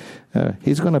everything.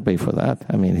 He's going to pay for that.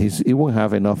 I mean, he won't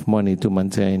have enough money to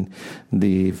maintain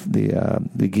the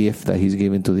gift that he's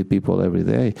giving to the people every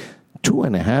day.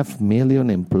 2.5 million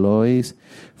employees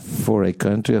for a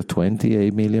country of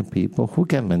 28 million people. Who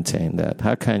can maintain that?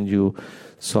 How can you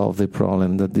solve the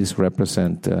problem that this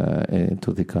represents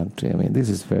to the country? I mean, this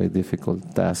is a very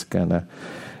difficult task, and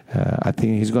I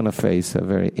think he's going to face a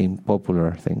very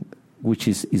unpopular thing, which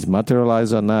is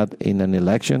materialized or not in an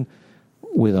election.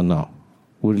 We don't know.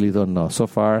 We really don't know. So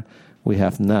far, we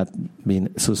have not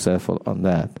been successful on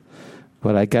that.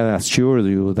 But I can assure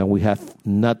you that we have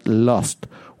not lost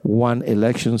one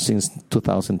election since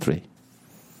 2003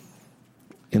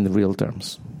 in the real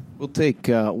terms. We'll take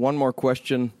one more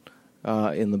question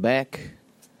in the back.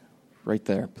 Right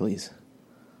there, please.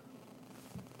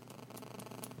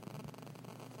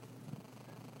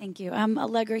 Thank you. I'm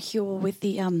Allegra Huell with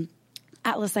the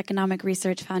Atlas Economic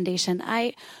Research Foundation.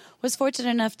 I was fortunate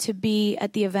enough to be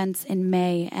at the events in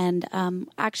May and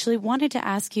actually wanted to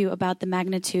ask you about the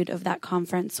magnitude of that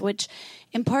conference, which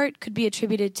in part could be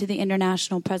attributed to the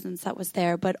international presence that was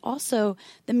there, but also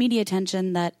the media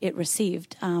attention that it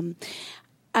received.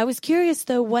 I was curious,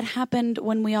 though, what happened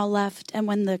when we all left and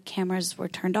when the cameras were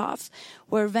turned off.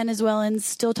 Were Venezuelans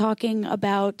still talking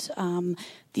about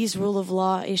these rule of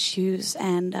law issues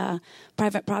and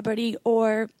private property,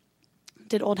 or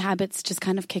did old habits just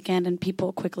kind of kick in and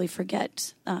people quickly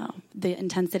forget the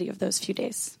intensity of those few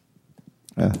days?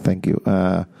 Thank you.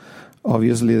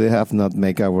 Obviously, they have not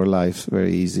made our lives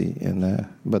very easy,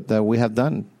 but we have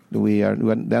done.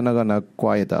 They're not going to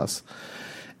quiet us.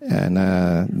 And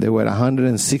there were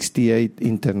 168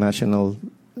 international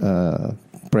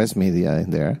press media in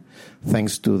there,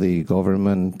 thanks to the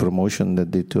government promotion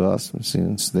that they did to us.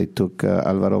 Since they took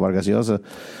Álvaro Vargas Llosa,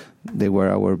 they were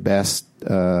our best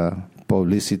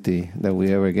publicity that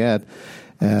we ever get.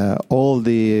 All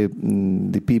the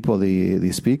people,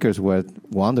 the speakers were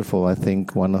wonderful. I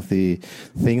think one of the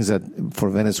things that for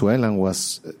Venezuelan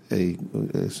was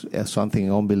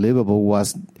something unbelievable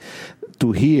was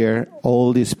to hear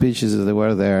all the speeches that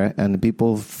were there, and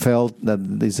people felt that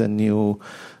there's a new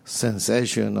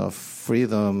sensation of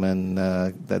freedom and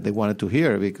that they wanted to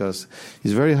hear, because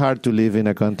it's very hard to live in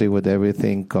a country where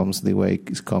everything comes the way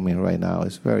it's coming right now.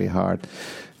 It's very hard.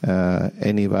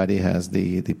 Anybody has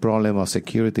the problem of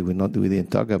security. We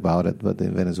didn't talk about it, but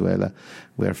in Venezuela,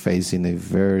 we are facing a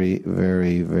very,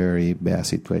 very, very bad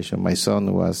situation. My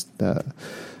son was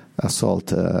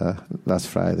assaulted last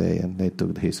Friday, and they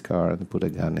took his car and put a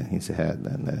gun in his head,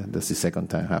 and that's the second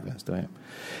time it happens to him.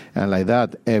 And like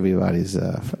that, everybody's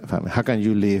family. How can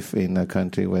you live in a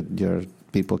country where your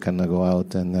people cannot go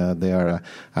out, and there are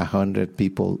 100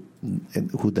 people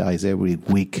who dies every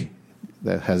week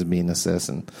that has been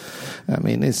assassinated? I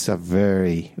mean, it's a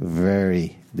very,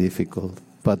 very difficult,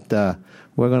 but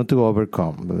we're going to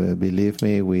overcome. Believe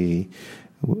me,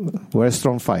 we're a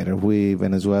strong fighter. We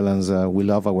Venezuelans, we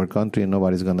love our country, and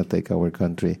nobody's going to take our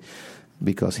country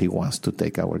because he wants to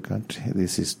take our country.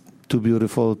 This is too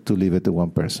beautiful to leave it to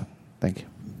one person. Thank you.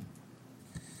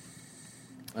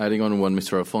 Adding on what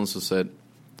Mr. Alfonso said,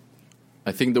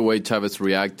 I think the way Chavez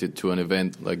reacted to an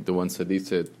event like the one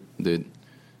Cedice did,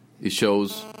 it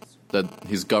shows that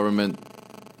his government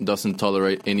doesn't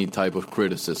tolerate any type of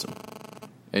criticism.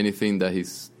 Anything that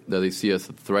they see as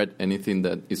a threat, anything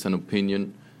that is an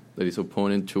opinion that is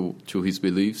opponent to his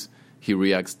beliefs, he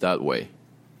reacts that way.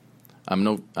 I'm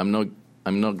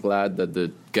not glad that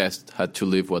the guests had to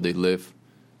live what they live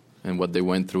and what they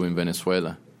went through in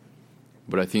Venezuela.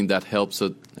 But I think that helps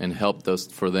it and helped us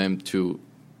for them to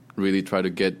really try to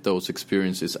get those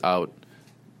experiences out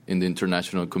in the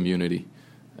international community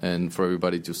and for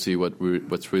everybody to see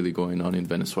what's really going on in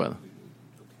Venezuela.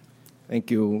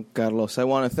 Thank you, Carlos. I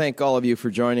want to thank all of you for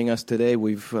joining us today.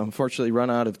 We've unfortunately run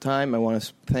out of time. I want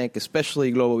to thank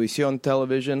especially Globovisión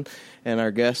Television and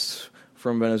our guests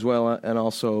from Venezuela, and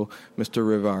also Mr.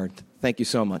 Rivard. Thank you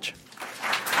so much.